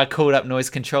 And so I called up noise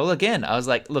control again. I was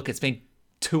like, look, it's been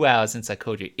 2 hours since I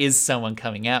called you. Is someone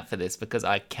coming out for this? Because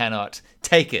I cannot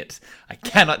take it. I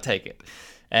cannot take it.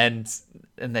 And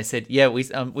they said, yeah, we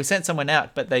sent someone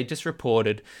out, but they just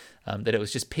reported that it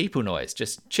was just people noise,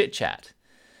 just chit chat.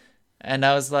 And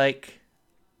I was like,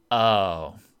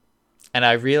 oh. And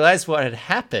I realized what had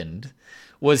happened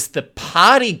was the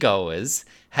party goers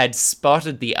had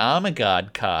spotted the armor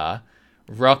guard car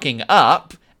rocking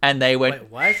up, and they went,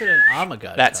 Wait, why is it an armor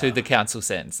guard? that's car? who the council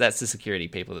sends. That's the security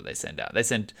people that they send out. They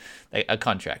send a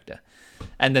contractor.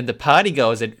 And then the party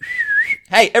goers said,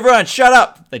 hey, everyone, shut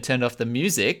up. They turned off the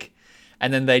music,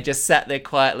 and then they just sat there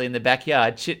quietly in the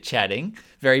backyard chit-chatting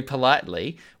very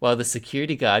politely while the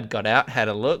security guard got out, had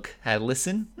a look, had a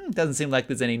listen. Doesn't seem like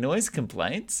there's any noise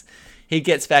complaints. He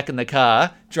gets back in the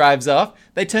car, drives off.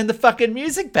 They turn the fucking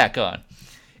music back on.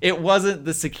 It wasn't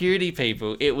the security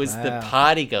people. It was the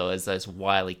party goers, those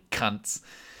wily cunts.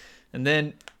 And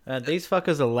then These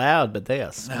fuckers are loud, but they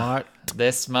are smart.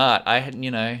 they're smart.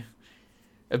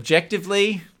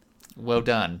 Objectively, well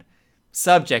done.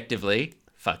 Subjectively,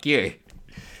 fuck you.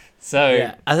 So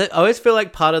Yeah, I always feel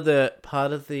like part of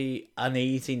the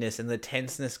uneasiness and the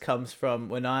tenseness comes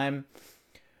from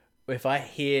if I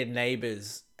hear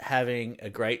neighbors having a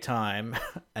great time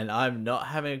and I'm not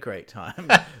having a great time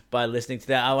by listening to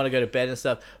that. I want to go to bed and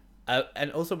stuff.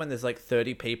 And also when there's like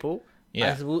 30 people,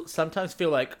 Yeah. I will sometimes feel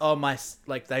like,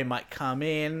 like they might come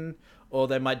in or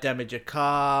they might damage a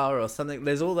car or something.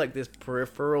 There's all like this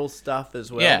peripheral stuff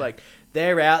as well. Yeah. Like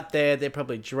they're out there, they're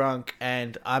probably drunk,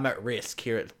 and I'm at risk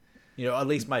here. At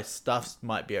least my stuff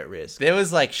might be at risk. there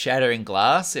was like shattering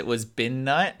glass. It was bin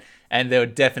night, and there were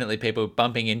definitely people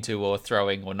bumping into or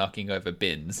throwing or knocking over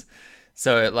bins.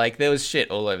 So like there was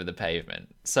shit all over the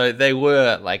pavement. So they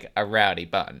were like a rowdy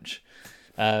bunch.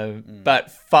 But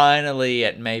finally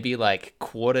at maybe like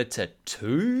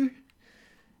 1:45,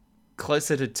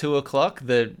 closer to 2:00,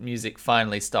 the music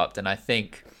finally stopped, and I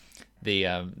think the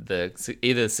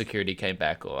either security came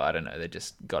back or I don't know, they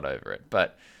just got over it.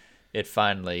 But it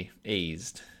finally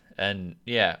eased, and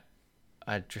yeah,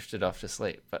 I drifted off to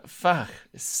sleep. But fuck,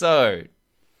 it's so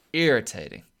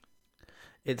irritating.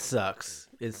 It sucks.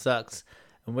 It sucks.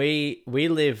 And we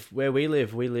live where we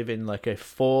live in like a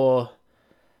four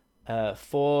I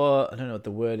don't know what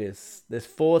the word is. There's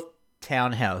 4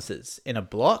 townhouses in a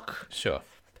block. Sure,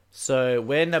 So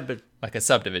we're like a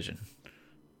subdivision.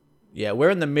 we're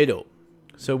in the middle.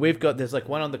 So there's like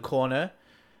one on the corner.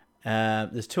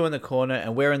 There's 2 in the corner,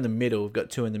 and we're in the middle. We've got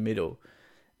 2 in the middle.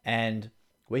 And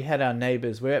we had our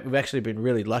neighbors. We've actually been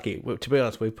really lucky. To be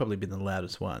honest, we've probably been the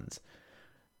loudest ones.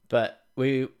 But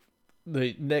the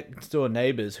next door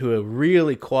neighbors, who are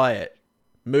really quiet,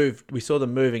 moved. We saw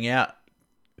them moving out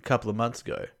a couple of months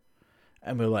ago,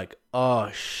 and we're like,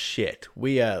 oh shit,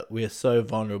 we are so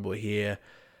vulnerable here.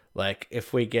 Like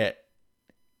if we get,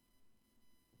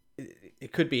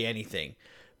 it could be anything,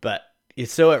 but you're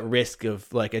so at risk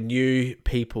of like a new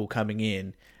people coming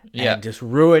in Yeah. and just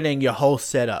ruining your whole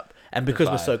setup. And because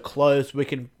we're vibe. so close, we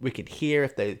can hear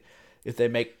if they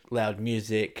make loud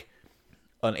music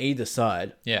on either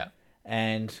side. Yeah.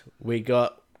 And we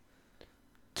got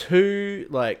 2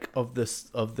 like of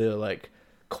the like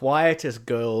quietest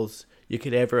girls you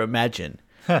could ever imagine.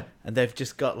 And they've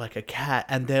just got like a cat,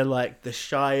 and they're like the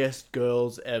shyest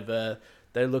girls ever.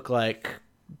 They look like,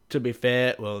 to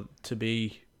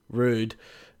be rude,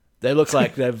 they look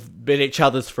like they've been each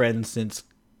other's friends since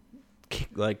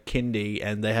like kindy,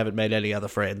 and they haven't made any other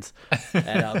friends.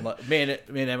 And I'm like, me and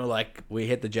Emma, like, we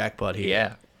hit the jackpot here.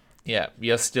 Yeah. Yeah.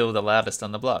 You're still the loudest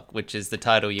on the block, which is the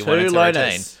title you 2 wanted to loners.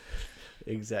 retain.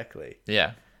 Exactly.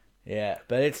 Yeah. Yeah,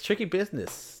 but it's tricky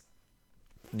business.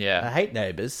 I Yeah. hate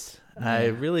neighbors. I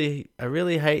really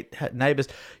hate neighbors.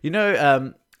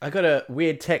 I got a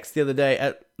weird text the other day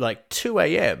at like 2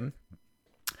 a.m.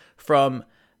 from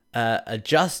a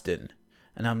Justin,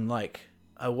 and I'm like,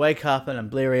 I wake up and I'm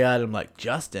bleary-eyed. I'm like,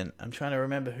 Justin? I'm trying to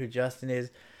remember who Justin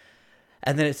is.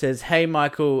 And then it says, "Hey,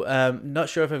 Michael, not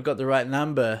sure if I've got the right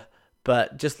number,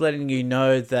 but just letting you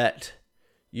know that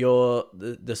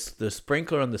the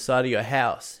sprinkler on the side of your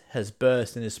house has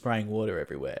burst and is spraying water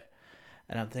everywhere."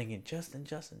 And I'm thinking, Justin.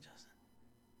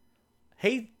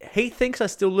 He thinks I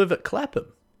still live at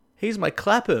Clapham. He's my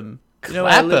Clapham. You know,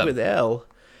 I live with Elle.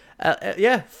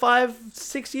 Yeah,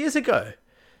 5-6 years ago.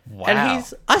 Wow. And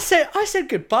I said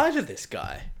goodbye to this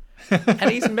guy. And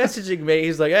he's messaging me.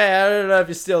 He's like, "Hey, I don't know if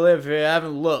you still live here. I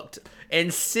haven't looked. In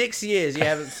 6 years, you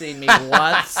haven't seen me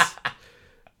once.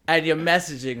 And you're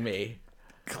messaging me."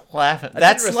 Clapham.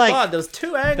 That's like, there was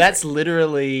 2 angles. That's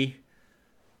literally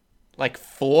like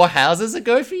 4 houses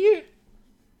ago for you.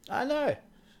 I know.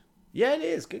 Yeah, it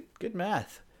is. Good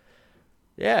math.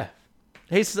 Yeah.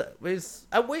 I said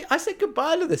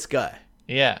goodbye to this guy.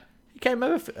 Yeah. He came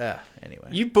over anyway.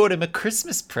 You bought him a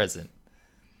Christmas present.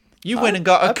 You went and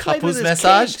got I a played with couple's his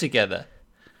massage kid. together.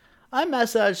 I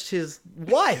massaged his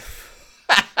wife.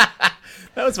 That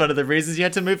was one of the reasons you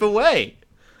had to move away.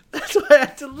 That's why I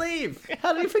had to leave.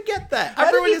 How did you forget that?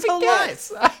 I ruined his whole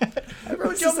life. I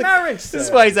ruined your marriage. This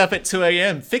is why he's up at 2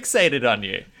 a.m. fixated on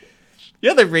you.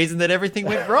 You're the reason that everything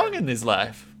went wrong in his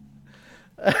life.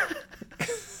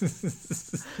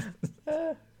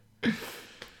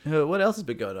 What else has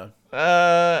been going on?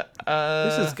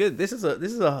 This is good. This is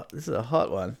a hot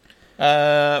one.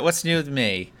 What's new with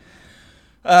me?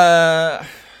 I've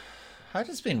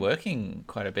just been working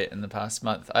quite a bit in the past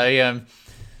month. I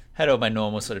had all my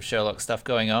normal sort of Sherlock stuff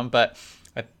going on, but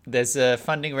there's a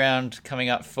funding round coming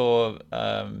up for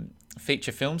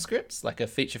feature film scripts, like a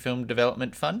feature film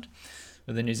development fund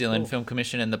with the New Zealand Film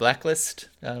Commission and the Blacklist,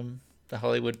 the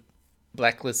Hollywood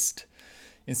Blacklist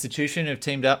Institution have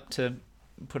teamed up to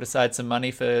put aside some money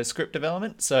for script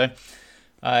development. So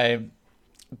I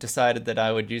decided that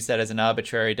I would use that as an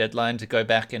arbitrary deadline to go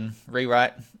back and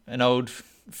rewrite an old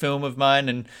film of mine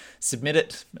and submit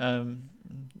it.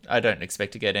 I don't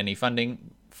expect to get any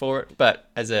funding for it, but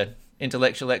as a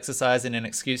intellectual exercise and an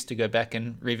excuse to go back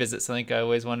and revisit something I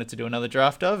always wanted to do another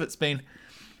draft of, it's been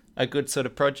a good sort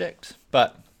of project.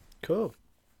 But Cool.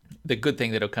 the good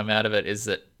thing that'll come out of it is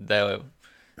that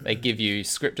they give you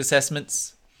script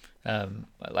assessments,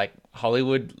 like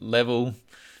Hollywood level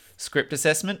script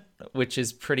assessment, which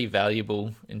is pretty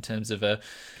valuable in terms of a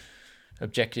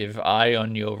objective eye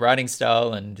on your writing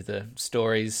style and the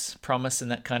story's promise and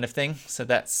that kind of thing. So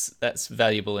that's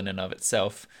valuable in and of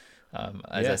itself.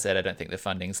 As I said, I don't think the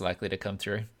funding's likely to come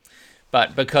through,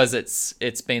 but because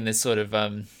it's been this sort of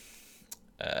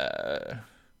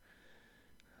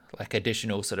like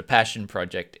additional sort of passion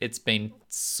project, it's been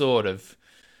sort of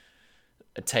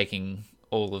taking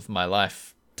all of my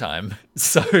lifetime.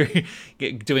 So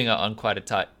doing it on quite a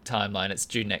tight timeline. It's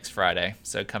due next Friday,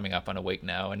 so coming up on a week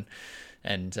now, and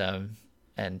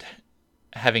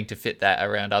having to fit that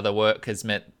around other work has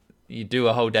meant you do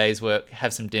a whole day's work,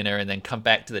 have some dinner, and then come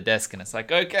back to the desk, and it's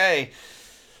like, okay,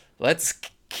 let's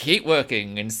keep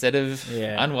working instead of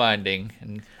unwinding.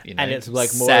 And And it's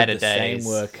like more Saturdays. of the same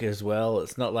work as well.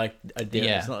 It's not like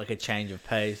it's not like a change of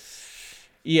pace.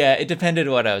 Yeah, it depended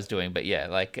on what I was doing, but yeah,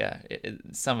 like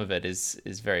some of it is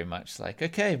very much like,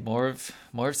 okay, more of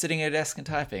sitting at a desk and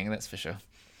typing, that's for sure.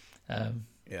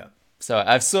 Yeah. So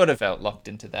I've sort of felt locked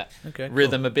into that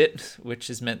rhythm cool. a bit, which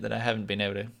has meant that I haven't been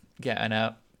able to get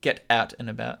out and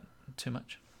about too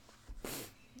much.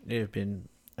 You've been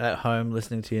at home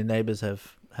listening to your neighbours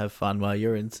have fun while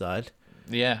you're inside.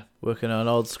 Yeah, Working on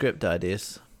old script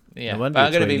ideas. yeah. No But wonder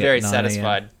I'm going to it's be when very you get 9 a.m.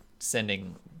 satisfied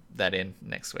sending that in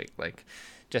next week. Like,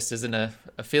 just as a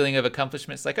feeling of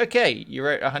accomplishment. It's like, okay, you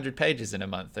wrote 100 pages in a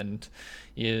month, and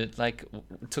you like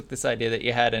took this idea that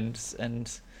you had and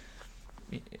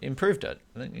improved it.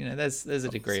 You know, there's a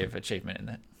degree of achievement in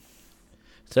that.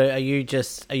 So are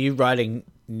you writing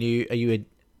new? Are you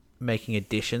making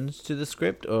additions to the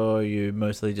script, or are you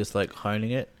mostly just like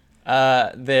honing it?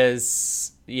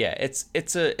 It's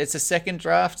a second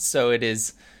draft, so it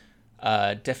is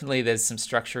definitely there's some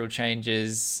structural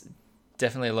changes.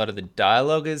 Definitely a lot of the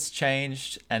dialogue has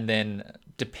changed, and then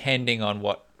depending on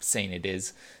what scene it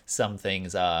is, some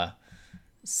things are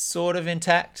sort of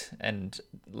intact and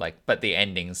but the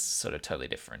ending's sort of totally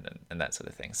different and that sort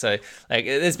of thing. So like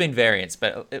there's been variants,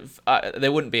 but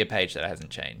there wouldn't be a page that hadn't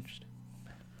changed.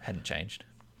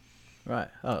 Right.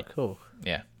 Oh, cool.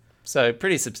 Yeah. So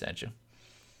pretty substantial.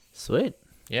 Sweet.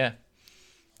 Yeah.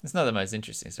 It's not the most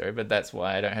interesting story, but that's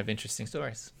why I don't have interesting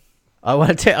stories. I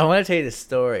want to tell you this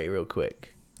story real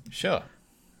quick. Sure.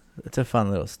 It's a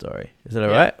fun little story. Is it all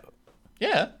right?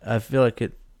 Yeah. I feel like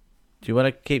it. Do you want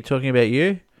to keep talking about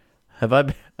you?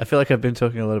 I feel like I've been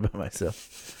talking a lot about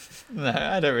myself. No,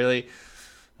 I don't really.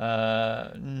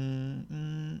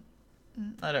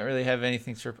 I don't really have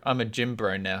anything to. I'm a gym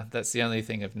bro now. That's the only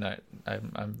thing of note.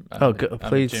 I'm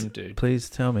please, a gym dude. please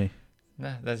tell me.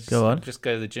 No, that's Go on. Just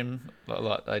go to the gym a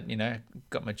lot. I,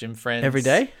 got my gym friends Every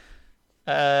day.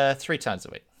 3 times a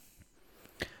week.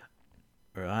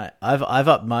 Right. I've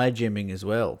upped my gymming as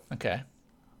well. Okay.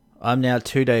 I'm now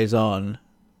 2 days on,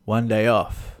 1 day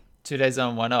off. 2 days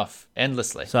on, 1 off,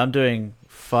 endlessly. So I'm doing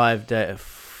 5 days,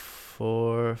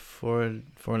 four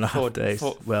and a half days.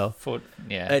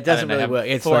 Yeah. It doesn't really work.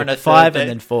 It's 4 like and a 5 third and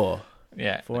then 4.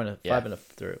 Yeah. 4 and a yeah. 5 and a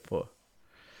 3 4.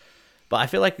 But I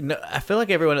feel like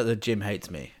everyone at the gym hates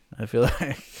me. I feel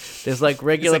like there's like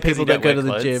regular people that go to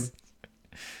the gym.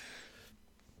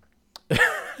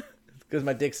 Because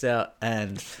my dick's out,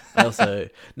 and also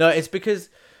no, it's because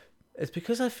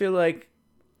I feel like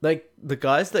the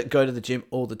guys that go to the gym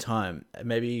all the time,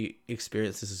 maybe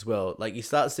experience this as well. Like you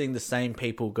start seeing the same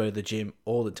people go to the gym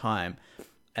all the time,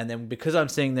 and then because I'm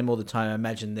seeing them all the time, I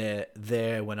imagine they're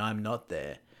there when I'm not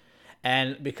there,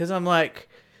 and because I'm like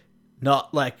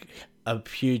not like a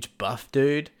huge buff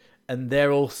dude, and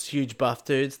they're all huge buff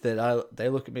dudes, that they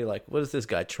look at me like, what is this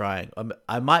guy trying?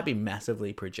 I might be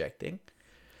massively projecting.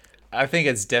 I think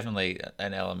it's definitely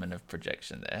an element of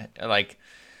projection there. Like,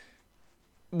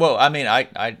 well, I mean,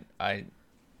 I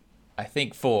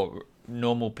think for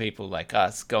normal people like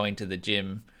us, going to the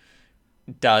gym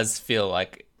does feel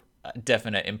like a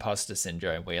definite imposter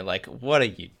syndrome, where you're like, what are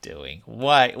you doing?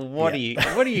 Why? What are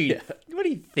you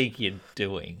think you're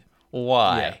doing?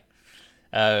 Why?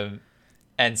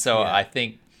 And so I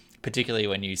think particularly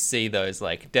when you see those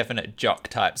like definite jock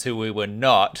types who we were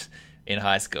not in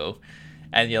high school,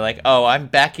 and you're like, oh, I'm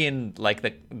back in like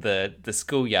the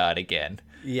schoolyard again.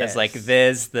 Yes. It's like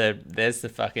there's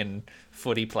the fucking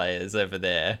footy players over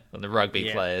there, or the rugby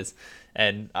players,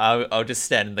 and I'll just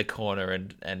stand in the corner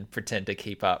and pretend to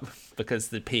keep up because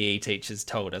the PE teachers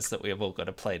told us that we have all got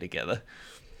to play together.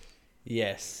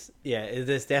 Yes, yeah,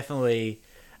 there's definitely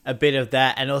a bit of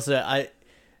that, and also I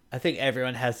think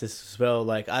everyone has this as well.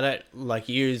 Like I don't like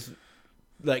use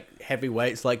like heavy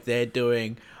weights like they're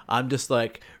doing. I'm just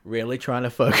like really trying to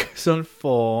focus on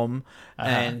form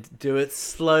and do it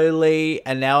slowly.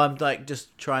 And now I'm like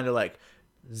just trying to like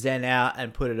zen out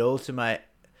and put it all to my.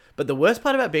 But the worst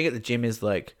part about being at the gym is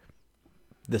like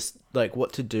this, like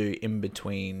what to do in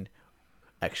between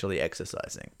actually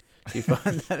exercising. Do you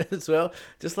find that as well?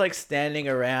 Just like standing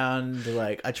around,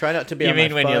 like I try not to be. You on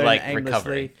mean my when phone you're like aimlessly.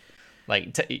 recovering,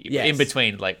 like Yes. in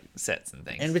between like sets and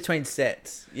things. In between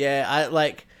sets, yeah.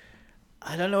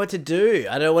 I don't know what to do.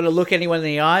 I don't want to look anyone in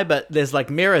the eye, but there's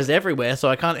like mirrors everywhere, so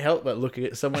I can't help but look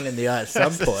at someone in the eye at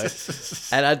some point.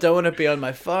 And I don't want to be on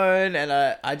my phone, and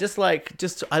I just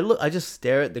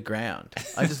stare at the ground.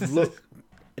 I just look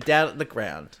down at the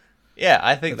ground. Yeah,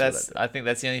 I think That's what I think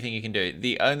that's the only thing you can do.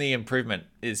 The only improvement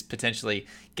is potentially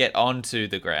get onto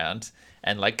the ground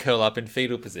and like curl up in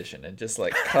fetal position and just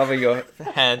like cover your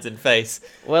hands and face.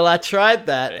 Well, I tried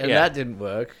that, and Yeah. that didn't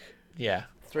work. Yeah.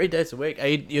 3 days a week.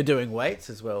 You're doing weights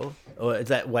as well, or is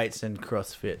that weights and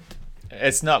CrossFit?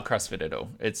 It's not CrossFit at all.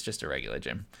 It's just a regular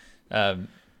gym. Do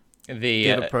you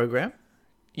have a program?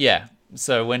 Yeah.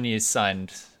 So when you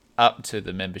signed up to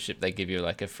the membership, they give you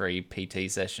like a free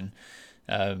PT session,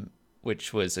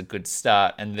 which was a good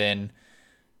start. And then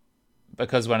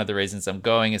because one of the reasons I'm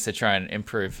going is to try and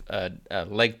improve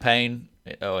leg pain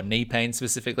or knee pain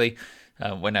specifically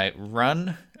when I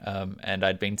run. And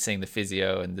I'd been seeing the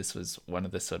physio, and this was one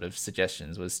of the sort of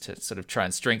suggestions was to sort of try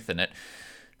and strengthen it.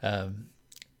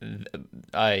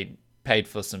 I paid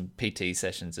for some PT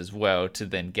sessions as well to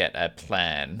then get a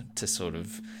plan to sort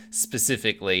of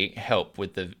specifically help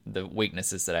with the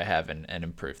weaknesses that I have and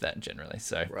improve that generally.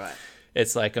 So Right.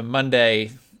 it's like a Monday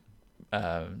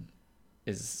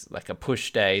is like a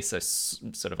push day, so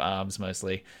sort of arms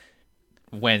mostly.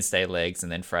 Wednesday legs,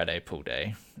 and then Friday pull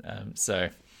day. So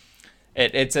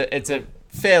it's a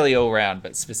fairly all round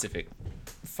but specific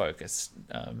focus.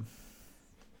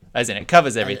 As in, it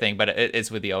covers everything, but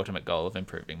it's with the ultimate goal of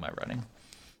improving my running.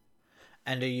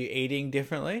 And are you eating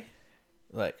differently?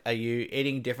 Like, are you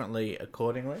eating differently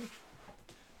accordingly?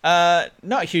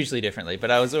 Not hugely differently,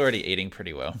 but I was already eating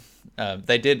pretty well.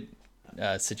 They did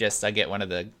suggest I get one of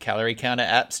the calorie counter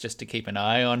apps just to keep an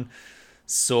eye on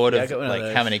sort of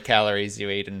like how many calories you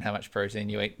eat and how much protein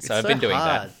you eat. So I've been doing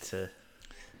that.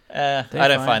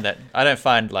 I don't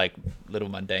find like little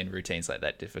mundane routines like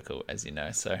that difficult, as you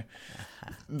know. So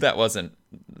that wasn't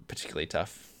particularly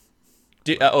tough.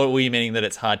 Or were you meaning that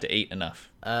it's hard to eat enough?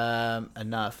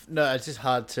 Enough. No, it's just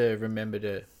hard to remember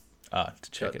to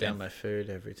check jot it down in. my food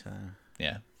every time.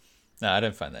 Yeah. No, I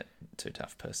don't find that too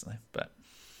tough personally, but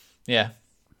yeah.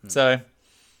 So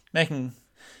making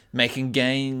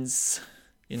gains,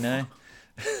 you know.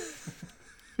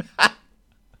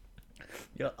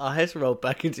 Your eyes rolled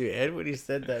back into your head when you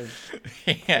said that.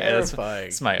 Yeah, Terrifying.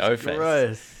 it's my O face.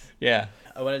 Gross. Yeah.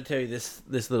 I want to tell you this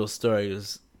little story. It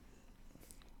was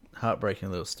heartbreaking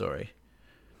little story.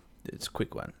 It's a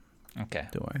quick one. Okay.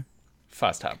 Don't worry.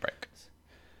 Fast heartbreak.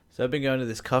 So I've been going to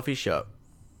this coffee shop.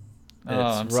 Oh,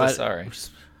 I'm so sorry.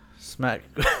 Smack,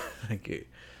 thank you.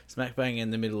 Smack bang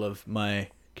in the middle of my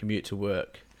commute to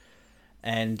work,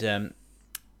 and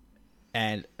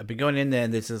I've been going in there,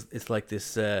 and it's like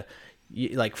this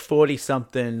like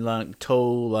 40-something, like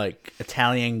tall, like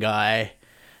Italian guy.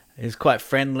 He's quite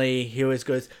friendly. He always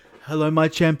goes, "Hello, my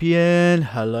champion.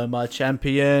 Hello, my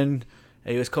champion."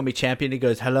 He always call me champion. He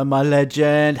goes, "Hello, my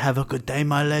legend. Have a good day,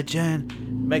 my legend." It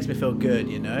makes me feel good,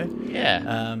 you know.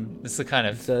 Yeah. It's the kind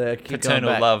of So I keep going paternal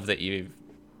back. love that you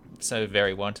so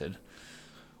very wanted.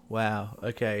 Wow.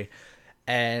 Okay.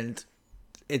 And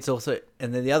it's also,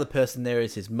 and then the other person there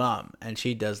is his mum, and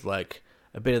she does like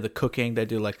a bit of the cooking. They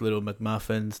do like little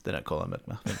McMuffins. They don't call them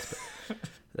McMuffins,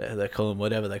 but they call them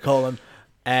whatever they call them.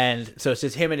 And so it's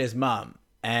just him and his mum.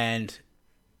 And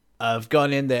I've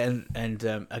gone in there,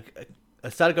 and I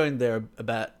started going there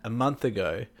about a month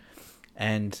ago,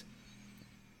 and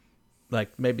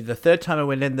like maybe the third time I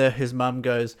went in there, his mum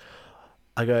goes,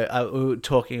 we were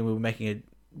talking,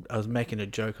 I was making a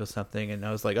joke or something, and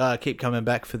I was like, "Oh, I keep coming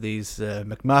back for these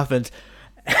McMuffins,"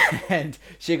 and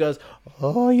she goes,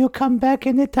 "Oh, you come back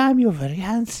anytime. You're very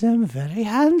handsome, very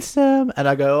handsome." And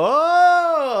I go,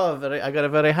 "Oh, I got a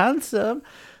very handsome,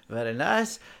 very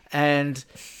nice," and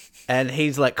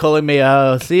he's like calling me,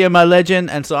 "Oh, see you, my legend,"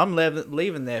 and so I'm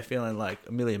leaving there feeling like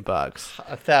 $1 million.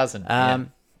 1,000.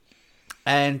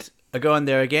 And I go in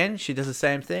there again. She does the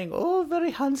same thing. "Oh,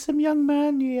 very handsome young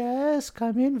man. Yes,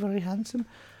 come in, very handsome."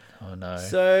 Oh no.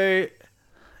 So,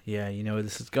 yeah, you know where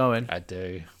this is going. I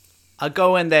do. I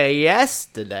go in there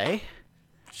yesterday.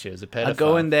 She was a pedophile. I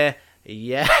go in there,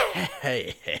 yeah.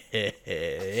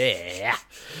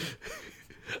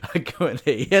 I go in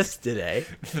there yesterday.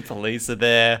 The police are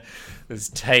there. There's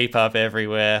tape up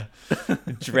everywhere,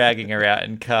 dragging her out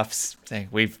in cuffs, saying,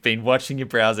 "We've been watching your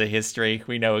browser history.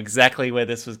 We know exactly where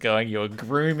this was going. You're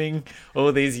grooming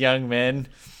all these young men,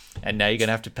 and now you're going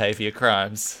to have to pay for your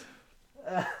crimes."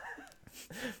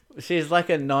 She's like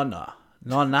a nonna.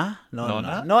 Nonna?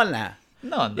 Nonna?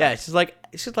 Yeah, she's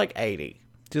like 80.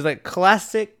 She's like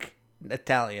classic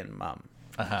Italian mum.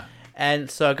 Uh-huh.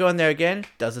 And so I go in there again,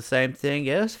 does the same thing.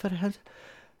 Yes, very handsome.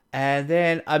 And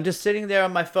then I'm just sitting there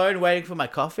on my phone waiting for my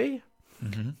coffee.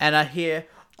 Mm-hmm. And I hear,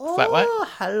 Flat white? "Oh,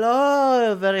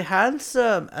 hello, very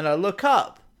handsome." And I look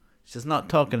up. She's not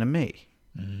talking to me.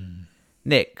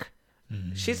 Nick.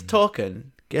 She's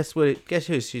talking. Guess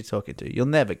who she's talking to? You'll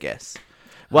never guess.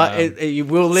 Well, you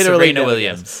will literally Serena never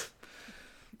Williams.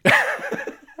 guess.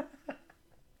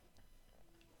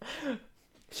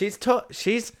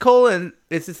 She's calling.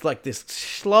 It's just like this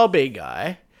slobby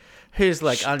guy who's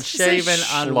like unshaven,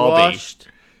 unwashed.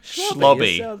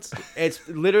 Schlobby. It's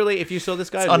literally, if you saw this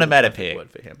guy, It's onomatopoeic. word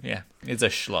for him. Yeah, it's a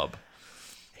schlob.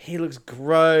 He looks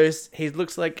gross. He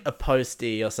looks like a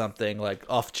postie or something, like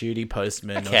off-duty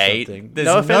postman or Okay, something. there's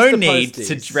offense no to need to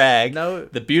posties. drag No,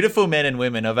 the beautiful men and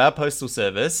women of our postal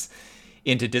service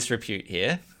into disrepute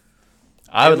here.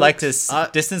 I would like to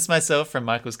distance myself from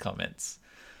Michael's comments.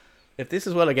 if this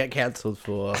is what I get cancelled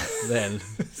for, then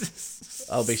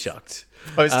I'll be shocked.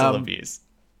 Postal abuse.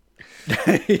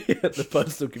 The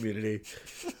postal community.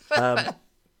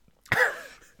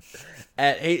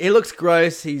 And he looks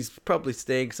gross. He's probably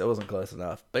stinks. I wasn't close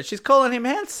enough. But she's calling him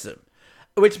handsome,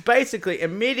 which basically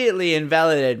immediately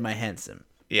invalidated my handsome.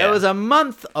 Yeah. It was a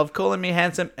month of calling me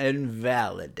handsome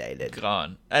invalidated.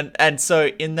 Gone. And so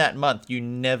in that month, you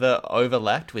never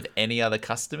overlapped with any other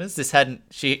customers?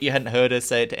 You hadn't heard her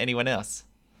say it to anyone else?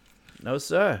 No,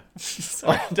 sir.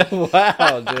 Sorry.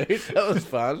 Wow, dude. That was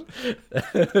fun.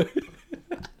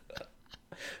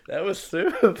 That was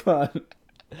super fun.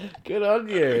 Good on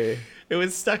you. It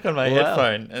was stuck on my Wow.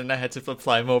 headphone, and I had to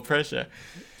apply more pressure.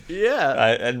 Yeah.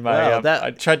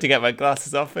 I tried to get my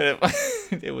glasses off, and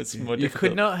it was more You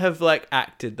difficult. could not have like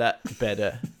acted that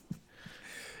better.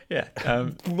 Yeah.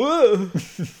 Whoa.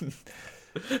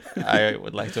 I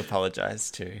would like to apologize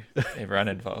to everyone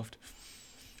involved.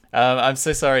 I'm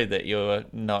so sorry that you're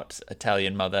not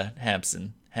Italian mother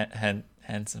handsome.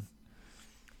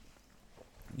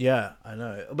 Yeah, I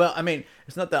know. Well, I mean,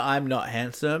 it's not that I'm not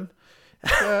handsome.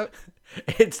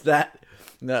 It's that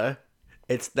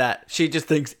she just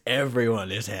thinks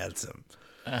everyone is handsome.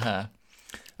 Uh-huh.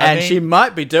 And she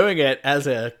might be doing it as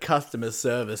a customer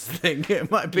service thing. It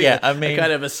might be a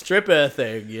kind of a stripper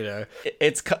thing, you know.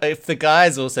 It's if the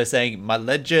guy's also saying "my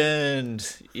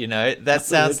legend," you know, that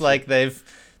sounds like they've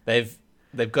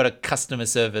got a customer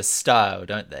service style,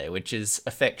 don't they? Which is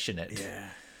affectionate. Yeah,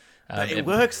 but it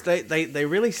works. They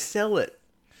really sell it.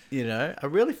 You know, I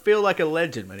really feel like a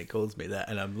legend when he calls me that,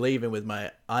 and I'm leaving with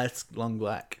my ice long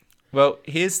black. Well,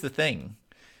 here's the thing: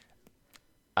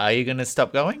 are you going to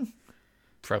stop going?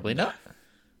 Probably not.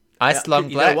 Iced long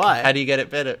black. Know why? How do you get it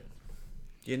better?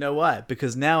 You know why?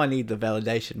 Because now I need the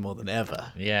validation more than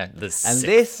ever. Yeah, and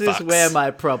this is where my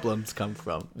problems come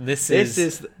from. This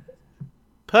is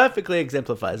perfectly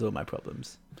exemplifies all my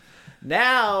problems.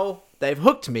 Now they've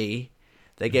hooked me.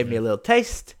 They gave me a little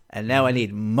taste, and now I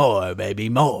need more, baby,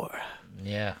 more.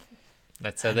 Yeah,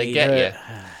 that's how they get you.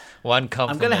 One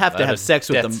compliment. I'm gonna have to have sex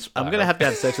with them. Spiral. I'm gonna have to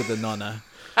have sex with the nonna.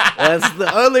 That's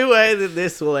the only way that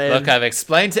this will end. Look, I've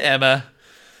explained to Emma.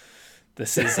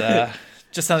 This is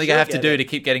just something I have to do to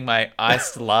keep getting my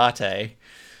iced latte.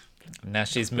 Now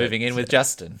she's moving in with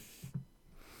Justin.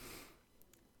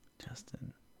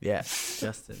 Yeah,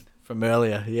 Justin from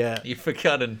earlier. Yeah, You've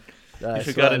forgotten. You've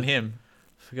forgotten him.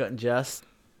 Forgotten just.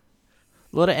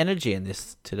 A lot of energy in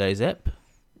today's ep.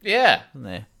 Yeah. Isn't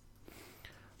there?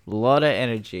 A lot of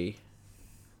energy.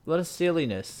 A lot of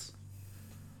silliness.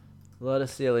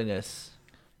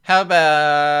 How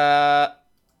about...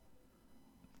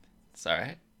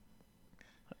 Sorry.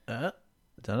 Don't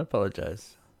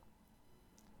apologize.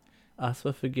 Ask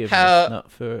for forgiveness,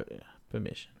 not for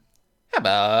permission. How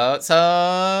about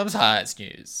some science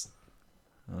news?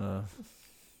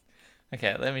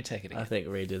 Okay, let me take it again. I think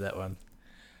redo that one.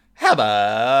 How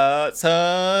about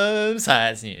some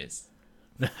science news?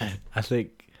 I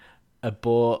think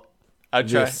abort I'll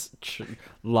try. this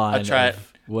line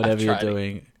of whatever you're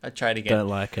doing. I'll try it again. Don't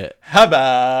like it. How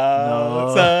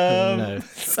about some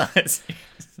science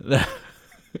news?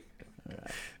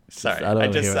 Sorry, I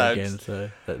don't hear it again, so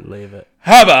leave it.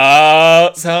 How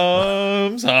about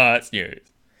some science news?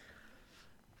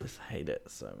 I just hate it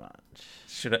so much.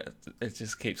 It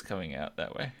just keeps coming out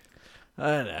that way. I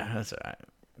don't know. That's alright.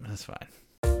 That's fine.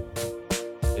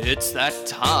 It's that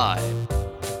time.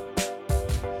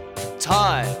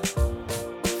 Time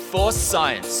for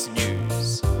science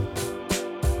news.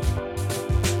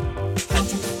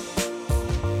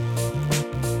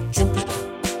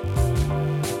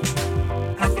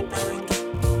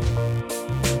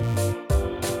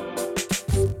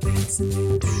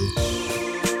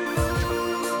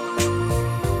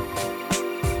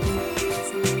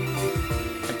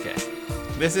 Okay.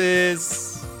 This is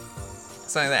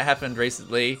something that happened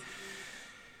recently.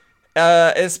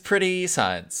 It's pretty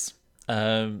science.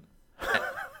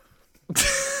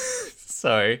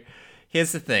 So,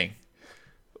 here's the thing.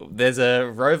 There's a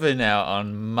rover now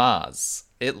on Mars.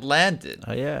 It landed.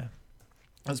 Oh, yeah.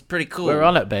 It was pretty cool. We're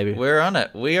on it, baby. We're on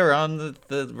it. We are on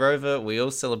the rover. We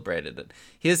all celebrated it.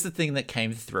 Here's the thing that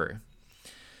came through.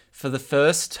 For the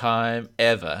first time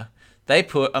ever, they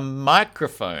put a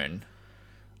microphone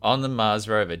on the Mars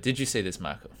rover. Did you see this,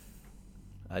 Michael?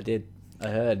 I did. I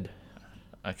heard.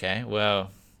 Okay,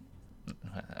 well...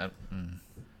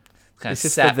 This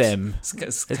is for them.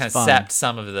 It's kind of sapped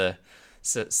some of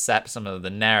the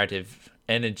narrative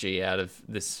energy out of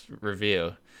this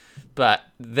reveal. But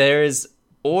there is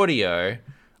audio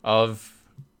of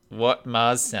what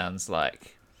Mars sounds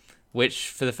like, which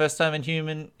for the first time in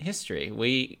human history,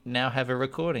 we now have a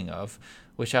recording of,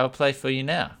 which I'll play for you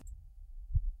now.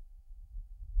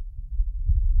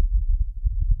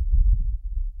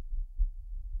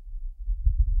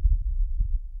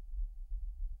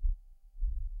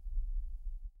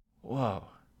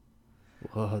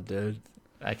 Whoa, dude.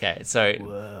 Okay,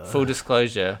 so full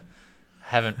disclosure,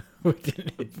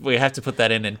 we have to put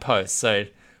that in post. So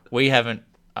we haven't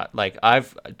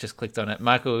I've just clicked on it.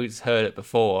 Michael's heard it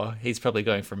before. He's probably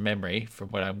going from memory from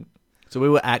what I'm. So we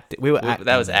were acting.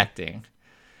 That was acting.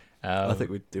 I think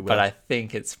we did well. But I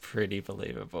think it's pretty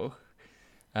believable.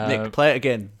 Nick, play it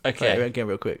again. Okay, play it again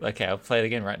real quick. Okay, I'll play it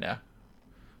again right now.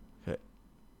 Okay.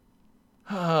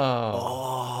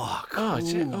 Oh, cool,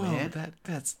 man.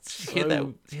 That's So,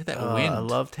 hear that wind. I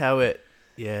loved how it.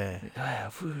 Yeah.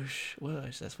 Whoosh,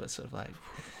 whoosh. That's what it's sort of like.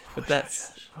 But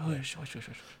that's whoosh, whoosh, whoosh,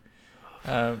 whoosh.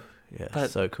 Yeah,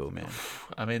 but, so cool, man.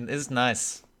 I mean, it's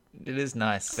nice. It is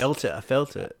nice. I felt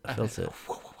it.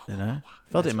 You know,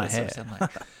 felt it in my hair.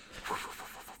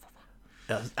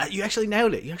 You actually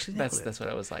nailed it. That's what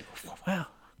I was like. Wow.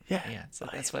 Yeah. Yeah. So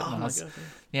that's what Mars.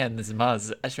 Yeah, and this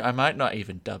Mars. Actually, I might not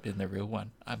even dub in the real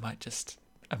one. I might just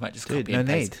Dude, copy no and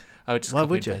paste. need. I would just Why copy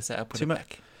would and you? paste that. I'll put Too it much.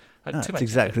 back. Too No, it's much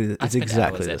exactly effort. the- I it's spent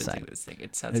exactly hours the editing same. This thing.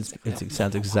 It sounds It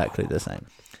sounds exactly the same.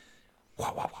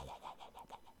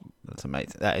 That's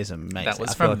amazing. That is amazing. That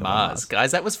was I feel from like I'm on Mars,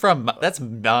 guys. That's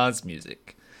Mars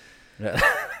music. Yeah.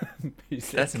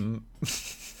 That's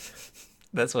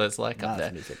that's what it's like up Mars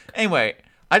there. music. Anyway,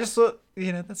 I just thought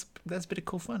that's a bit of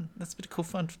cool fun. That's a bit of cool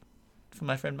fun for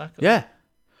my friend Michael. Yeah.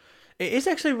 It is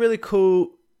actually really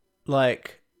cool,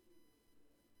 like,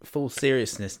 full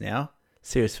seriousness now.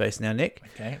 Serious face now, Nick.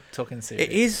 Okay, talking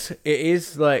serious. It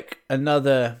is like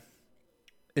another...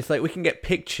 It's like we can get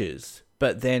pictures,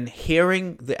 but then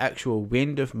hearing the actual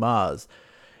wind of Mars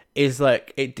is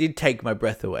like... It did take my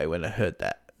breath away when I heard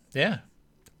that. Yeah.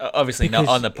 Obviously Because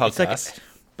not on the it's like- podcast,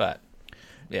 but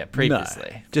yeah, previously.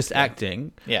 No, just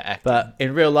acting. Yeah, acting. But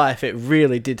in real life, it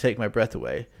really did take my breath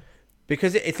away.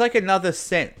 Because it's like another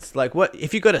sense. Like, what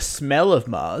if you got a smell of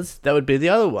Mars? That would be the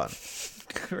other one.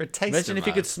 Or a taste Imagine of if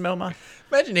you could Mars. smell Mars.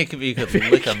 Imagine if you could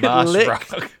lick a Mars lick-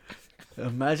 rock.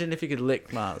 Imagine if you could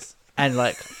lick Mars and,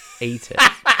 like, eat it.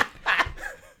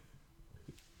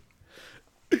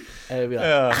 And it'd be like,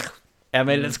 Ugh. I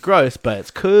mean, it's gross, but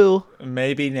it's cool.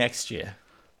 Maybe next year.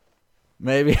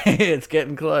 Maybe it's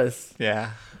getting close.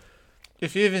 Yeah.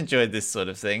 If you've enjoyed this sort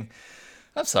of thing,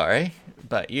 I'm sorry,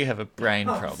 but you have a brain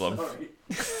problem.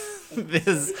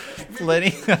 There's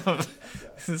plenty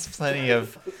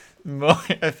of more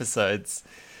episodes.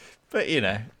 But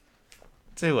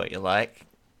do what you like.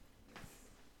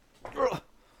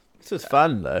 This was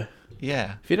fun, though.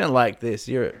 Yeah. If you don't like this,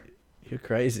 you're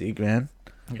crazy, man.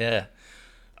 Yeah.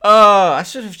 Oh, I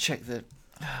should have checked the.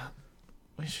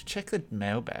 We should check the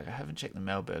mailbag. I haven't checked the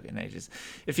mailbag in ages.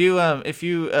 If you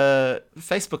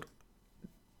Facebook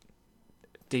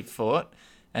Deep Fort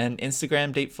and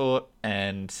Instagram Deep Fort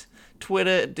and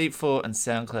Twitter Deep Fort and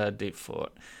SoundCloud Deep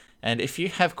Fort, and if you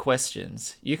have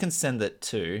questions, you can send it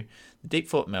to Deep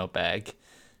Fort mailbag,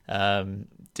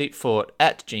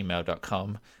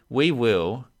 deepfort@gmail.com. We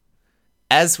will,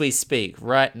 as we speak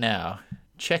right now,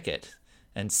 check it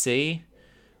and see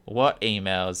what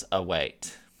emails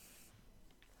await.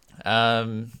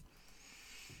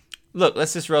 Look,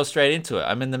 let's just roll straight into it.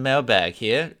 I'm in the mailbag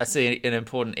here. I see an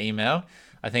important email.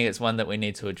 I think it's one that we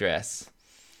need to address.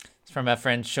 It's from our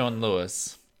friend Sean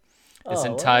Lewis. It's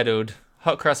entitled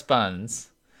Hot Cross Buns,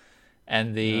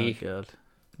 and the God.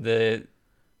 the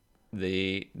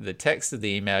text of the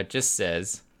email just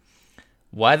says,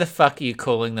 "Why the fuck are you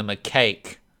calling them a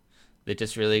cake? They're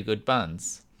just really good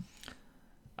buns."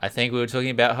 I think we were talking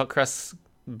about hot cross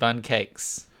bun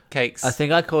cakes. Cakes. I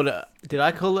think I called it... Did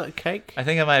I call it a cake? I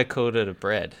think I might have called it a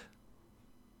bread.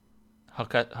 Hot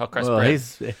cross Well,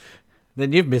 bread.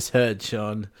 then you've misheard,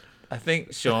 Sean. I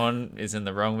think Sean is in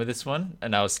the wrong with this one,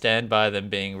 and I'll stand by them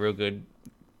being real good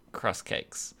cross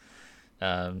cakes.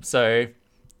 So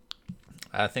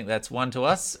I think that's 1 to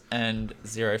us and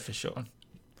 0 for Sean.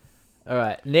 All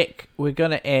right, Nick, we're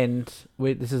going to end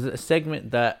with... This is a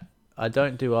segment that I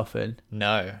don't do often.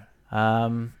 No.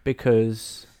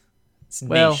 Because It's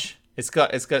Well- niche. It's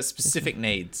got specific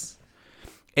needs.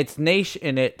 it's niche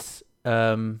in its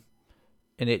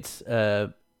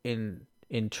in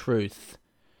truth.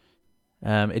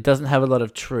 It doesn't have a lot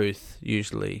of truth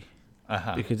usually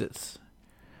Uh-huh. because it's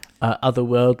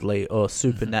otherworldly or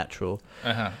supernatural.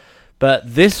 Uh-huh.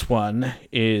 But this one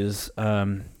is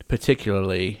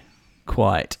particularly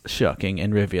quite shocking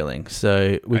and revealing.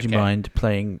 So would you Okay. mind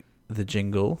playing the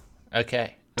jingle?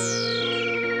 Okay.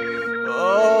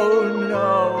 Oh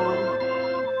no,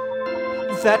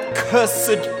 that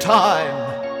cursed time.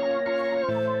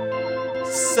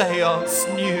 Seance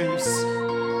news.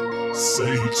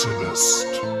 Satanist,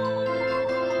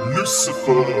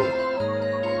 Lucifer,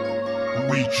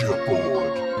 Ouija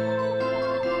board,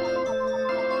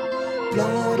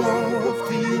 blood of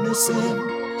the innocent,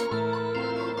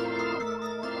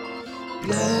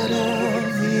 blood of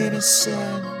the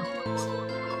innocent,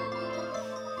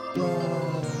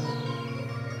 blood.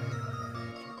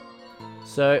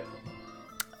 So,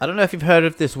 I don't know if you've heard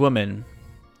of this woman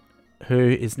who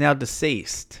is now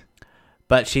deceased,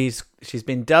 but she's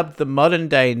been dubbed the modern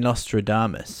day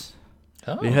Nostradamus.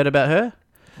 Oh. Have you heard about her?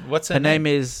 What's Her name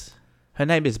is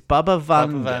Baba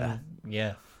Vanga.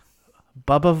 Yeah.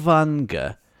 Baba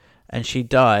Vanga, and she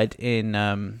died in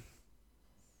no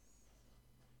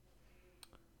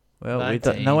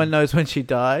one knows when she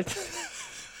died.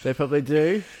 They probably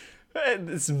do.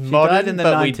 It's died modern, in the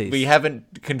but 90s. we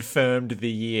haven't confirmed the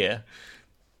year.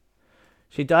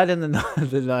 She died in the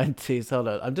 90s. Hold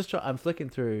on, I'm flicking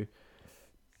through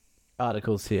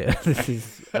articles here. This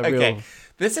is a Okay, real.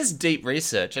 this is deep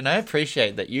research, and I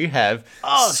appreciate that you have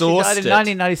Oh, she sourced died in it.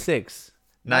 1996.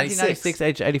 96. 1996,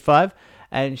 age 85,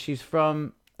 and she's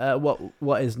from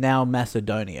what is now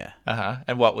Macedonia.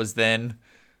 And what was then?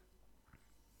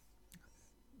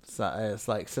 So it's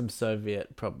like some Soviet,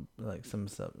 I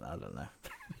don't know.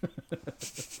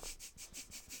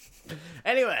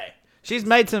 Anyway, she's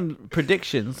made some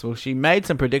predictions. Well, she made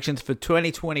some predictions for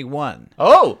 2021.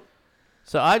 Oh,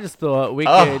 So I just thought we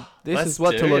could. This let's is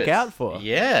what to do look it. out for.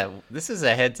 Yeah, this is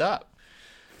a heads up.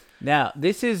 Now,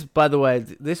 this is, by the way,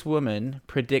 this woman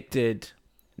predicted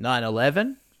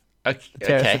 9/11. Okay,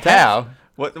 terrorist attack. how?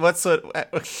 What sort?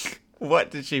 What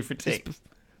did she predict?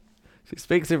 She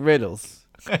speaks in riddles.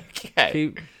 Okay,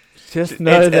 She just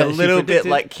know it's that a she little bit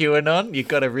predicted- like QAnon. You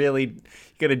got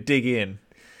to dig in.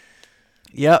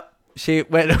 Yep. She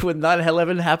when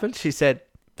 9/11 happened, she said,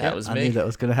 That "Yep, was I me." knew that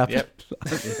was going to happen." Yep. I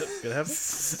knew that was going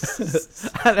to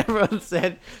happen. And everyone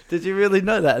said, "Did you really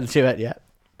know that?" And she went, "Yeah,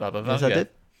 Baba yes, I Vanga. did.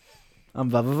 I'm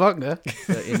Baba Wagner."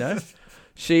 So, you know,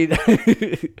 she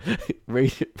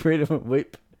read and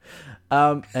weep.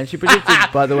 And she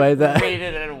predicted, by the way, that. Read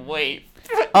it and wait.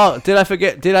 Oh, did I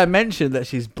forget? Did I mention that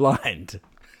she's blind?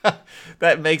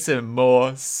 That makes her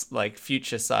more like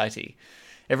future sighty.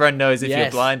 Everyone knows if you're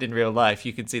Yes. blind in real life,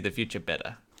 you can see the future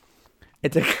better.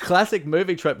 It's a classic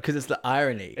movie trope because it's the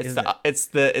irony. It's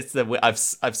isn't the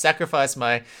I've sacrificed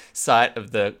my sight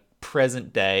of the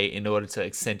present day in order to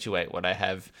accentuate what I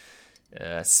have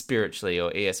spiritually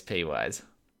or ESP wise.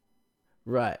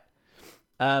 Right.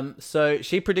 So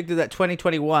she predicted that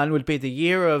 2021 would be the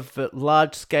year of a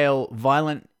large-scale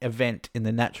violent event in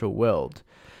the natural world.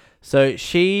 So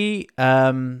she,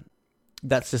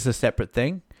 that's just a separate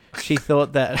thing. She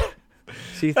thought that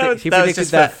she That was predicted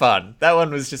just that for fun. That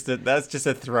one was that's just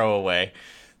a throwaway.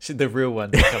 The real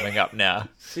ones are coming up now.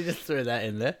 she just threw that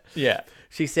in there. Yeah.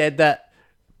 She said that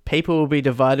people will be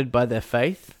divided by their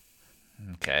faith.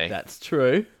 Okay. That's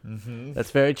true. Mm-hmm.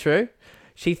 That's very true.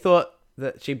 She thought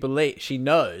that she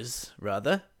knows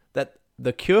rather that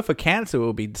the cure for cancer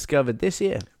will be discovered this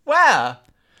year. Wow.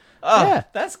 Oh, Yeah.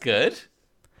 that's good.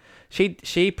 She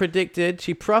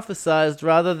prophesized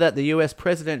rather that the U.S.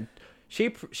 president. She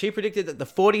predicted that the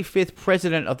 45th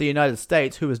president of the United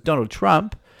States, who was Donald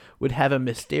Trump, would have a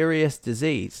mysterious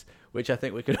disease, which I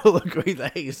think we could all agree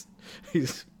that he's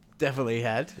definitely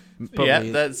had.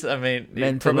 Probably,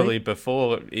 mentally. Probably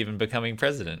before even becoming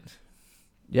president.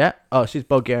 Yeah. Oh, she's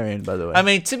Bulgarian, by the way. I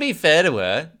mean, to be fair to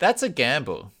her, that's a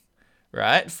gamble,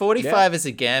 right? 45 is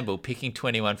a gamble, picking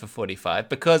 21 for 45,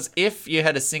 because if you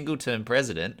had a single-term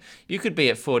president, you could be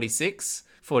at 46,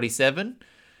 47,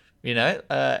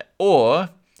 or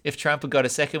if Trump had got a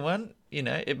second one,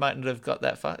 it might not have got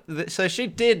that far. So she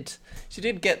did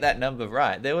get that number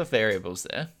right. There were variables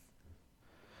there.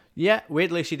 Yeah,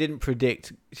 weirdly, she didn't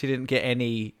get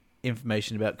any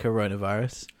information about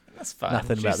coronavirus. That's fine.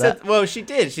 Nothing She about said, that. Well, she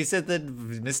did. She said the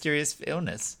mysterious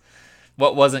illness.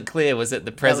 What wasn't clear was that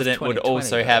the president would 2020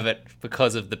 also though. have it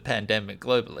because of the pandemic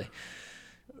globally.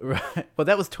 Right. Well,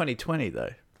 that was 2020,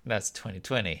 though. That's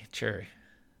 2020. True.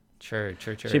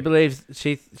 She believes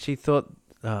she thought.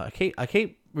 I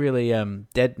keep really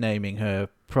dead naming her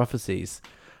prophecies.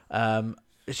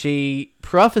 She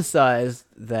prophesized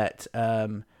that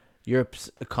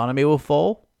Europe's economy will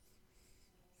fall.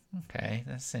 Okay,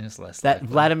 that seems less. That likely.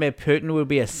 Vladimir Putin will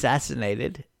be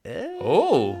assassinated.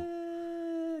 Oh,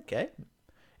 Okay.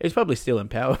 He was probably still in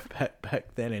power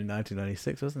back then in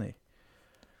 1996, wasn't he?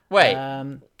 wait.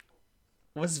 Um,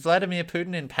 Was Vladimir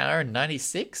Putin in power in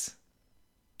 '96?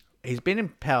 he's been in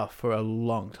power for a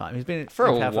long time. He's been For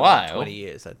in a power while. for like 20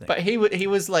 years, I think. But he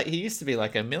was like he used to be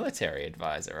like a military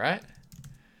advisor, right?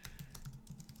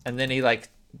 And then he like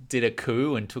did a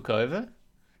coup and took over.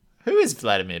 Who is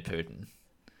Vladimir Putin?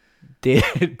 did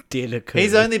a coup.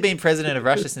 He's only been president of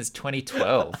Russia since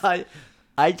 2012.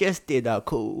 I just did a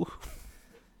coup.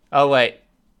 Oh wait,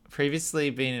 previously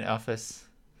been in office.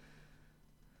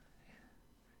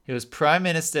 He was prime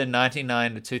minister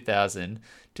 1999 to 2000,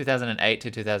 2008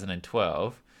 to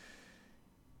 2012.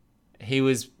 He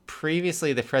was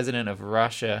previously the president of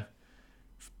Russia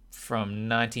from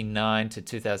 99 to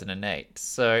 2008.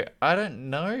 So I don't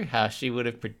know how she would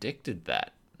have predicted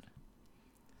that.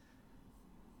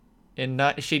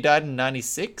 She died in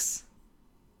 96.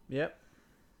 Yep.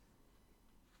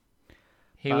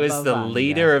 He was the Baba Vanga.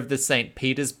 leader of the St.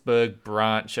 Petersburg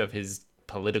branch of his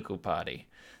political party.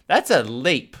 That's a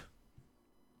leap.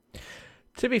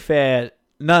 To be fair,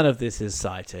 none of this is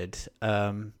cited,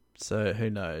 so who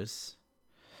knows?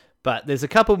 But there's a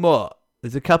couple more.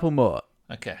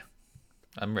 Okay,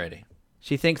 I'm ready.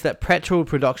 She thinks that petrol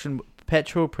production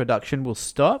will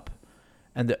stop,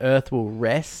 and the Earth will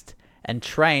rest, and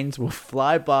trains will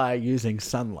fly by using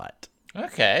sunlight.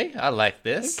 Okay, I like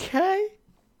this. Okay.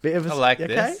 Bit of I like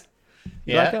okay? this. You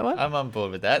Yeah, like that one? I'm on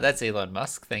board with that. That's Elon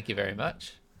Musk. Thank you very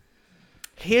much.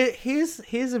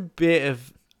 Here's a bit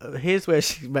of here's where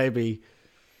she maybe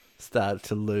started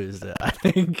to lose it. I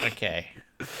think. Okay.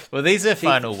 Well, these are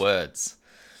final words.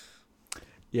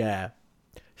 Yeah.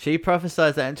 She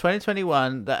prophesied that in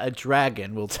 2021 that a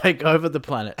dragon will take over the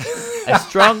planet.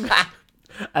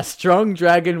 A strong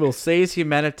dragon will seize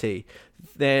humanity.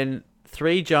 Then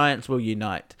 3 giants will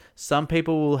unite. Some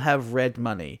people will have red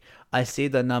money. I see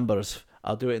the numbers.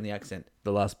 I'll do it in the accent.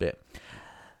 The last bit.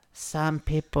 Some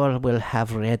people will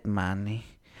have red money.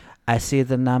 I see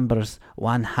the numbers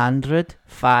 100,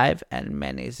 5, and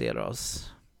many zeros.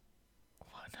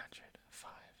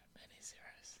 105 many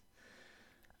zeros.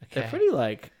 They're Okay. pretty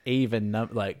like even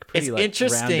It's like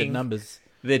interesting. rounded numbers.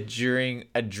 That during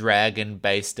a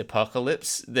dragon-based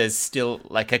apocalypse, there's still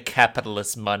like a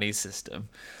capitalist money system.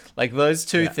 Like those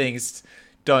two things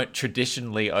don't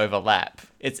traditionally overlap.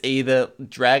 It's either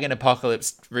dragon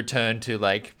apocalypse return to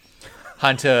like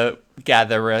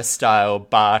hunter-gatherer style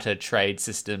barter trade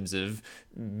systems of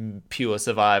pure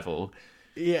survival.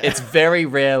 Yeah. It's very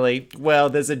rarely, well,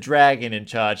 there's a dragon in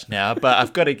charge now, but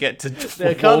I've got to get to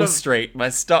They're Wall kind of- Street. My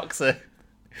stocks have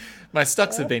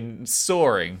been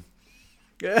soaring.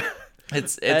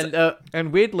 It's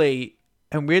and weirdly,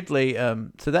 so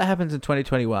that happens in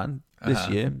 2021 this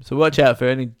year. So watch out for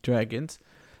any dragons.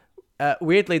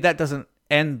 Weirdly, that doesn't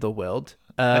end the world.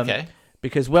 okay.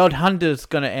 Because World Hunter's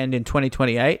going to end in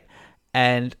 2028,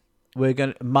 and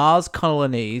Mars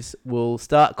colonies will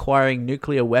start acquiring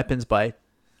nuclear weapons by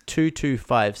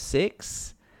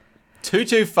 2256.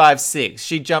 2256.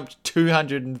 She jumped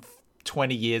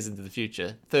 220 years into the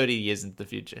future, 30 years into the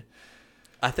future.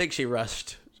 I think she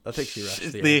rushed.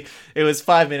 It was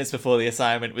 5 minutes before the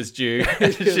assignment was due.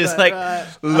 She's like, like, right.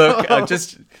 look, I'll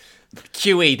just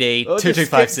QED We'll just stick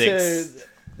 2256. to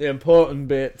the important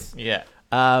bits. Yeah.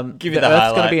 Give me the the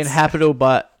Earth's going to be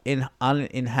highlights.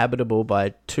 uninhabitable by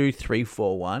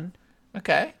 2341.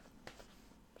 Okay.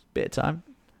 Bit of time,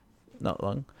 not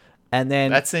long, and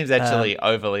then That seems actually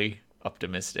overly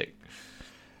optimistic.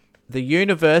 the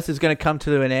universe is going to come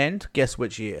to an end. Guess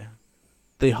which year?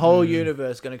 The whole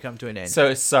universe is going to come to an end.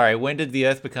 So, sorry, when did the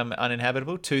Earth become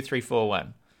uninhabitable?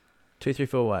 2341.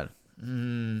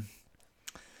 2341.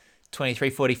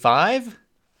 2345?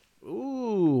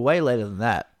 Ooh, way later than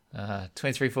that.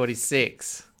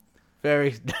 2346.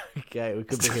 Very okay. We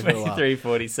could be here for a while.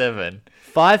 2347.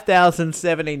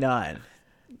 5079.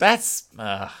 That's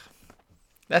a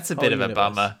bit Whole of a universe.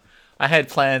 bummer. I had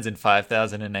plans in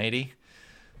 5080.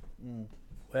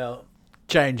 Well,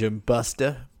 change 'em,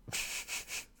 Buster.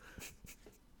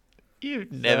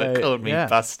 You've never So, called me yeah.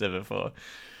 Buster before.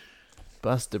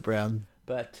 Buster Brown.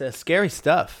 But scary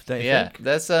stuff, don't you Yeah, think?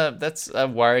 that's a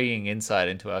worrying insight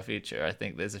into our future. I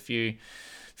think there's a few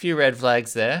red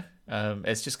flags there.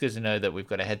 It's just good to know that we've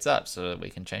got a heads up so that we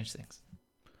can change things.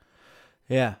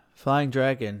 Yeah, flying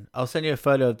dragon. I'll send you a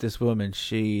photo of this woman.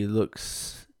 She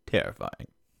looks terrifying.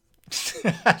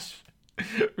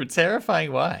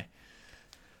 Terrifying. Why?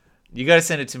 You got to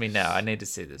send it to me now. I need to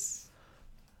see this.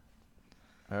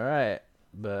 All right,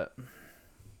 but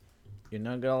you're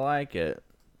not gonna like it.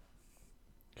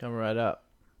 Come right up.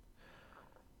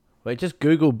 Wait, just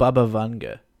Google Baba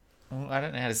Vanga. Oh, I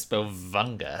don't know how to spell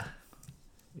Vanga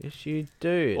Yes, you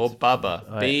do. or Baba.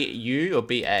 Right. B-U or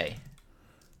B-A?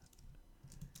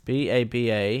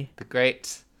 Baba. The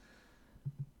great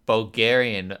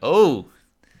Bulgarian. Oh,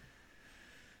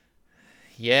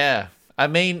 yeah. I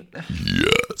mean,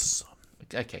 Yes.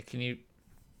 okay. Can you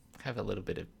have a little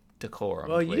bit of decorum,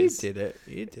 Well, please? you did it.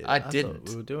 You did. I thought didn't.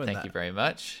 We were doing Thank that. you very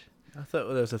much. I thought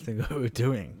there was a thing that we were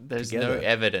doing. There's together. no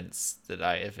evidence that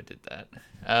I ever did that.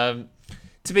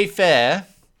 To be fair,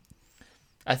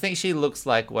 I think she looks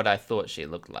like what I thought she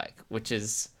looked like, which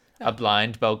is a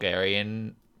blind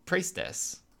Bulgarian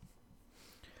priestess.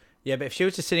 Yeah, but if she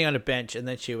was just sitting on a bench and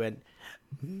then she went,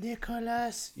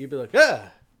 Nicholas, you'd be like,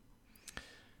 ah.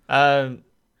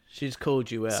 She just called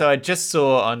you out. So I just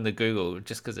saw on the Google,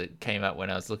 just because it came up when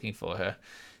I was looking for her,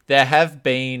 there have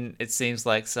been, it seems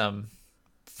like, some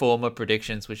former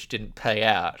predictions which didn't pay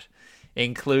out,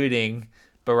 including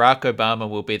Barack Obama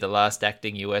will be the last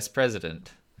acting US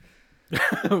president.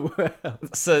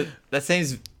 So that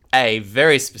seems,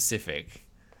 very specific.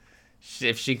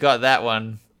 If she got that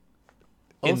one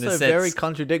in also the sense... very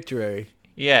contradictory.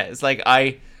 yeah, it's like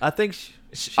I think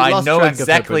she I lost know track of her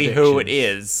exactly who it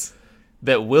predictions. is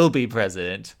that will be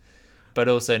president, but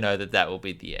also know that that will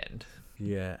be the end.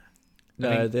 Yeah. I No,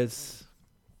 mean- there's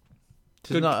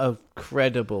Good- not a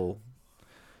credible.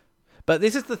 But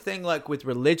this is the thing, like with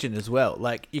religion as well.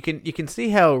 Like you can see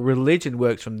how religion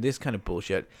works from this kind of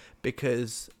bullshit,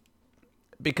 because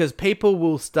because people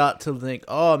will start to think,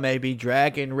 oh, maybe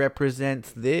dragon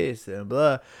represents this and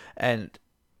blah, and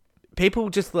people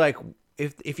just like,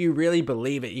 if you really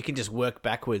believe it, you can just work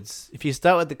backwards. If you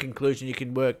start with the conclusion, you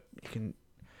can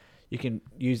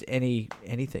use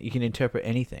anything, you can interpret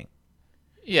anything.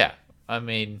 Yeah, I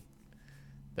mean,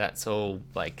 that's all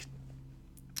like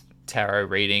tarot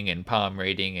reading and palm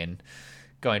reading and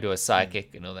going to a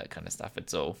psychic and all that kind of stuff.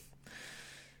 It's all.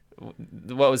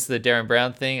 What was the Darren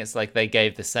Brown thing? It's like they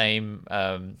gave the same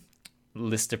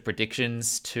list of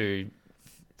predictions to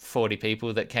 40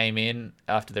 people that came in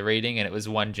after the reading, and it was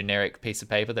one generic piece of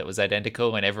paper that was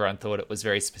identical, and everyone thought it was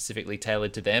very specifically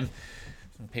tailored to them.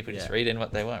 And people just read in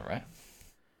what they want, right?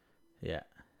 Yeah.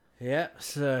 Yeah.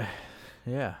 So,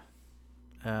 yeah.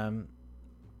 How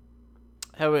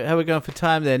we going for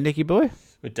time there, Nicky boy?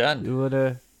 We're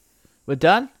done. We're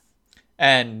done?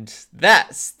 And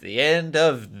that's the end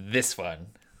of this one.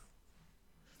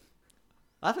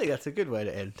 I think that's a good way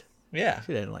to end. Yeah.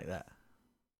 Should end like that.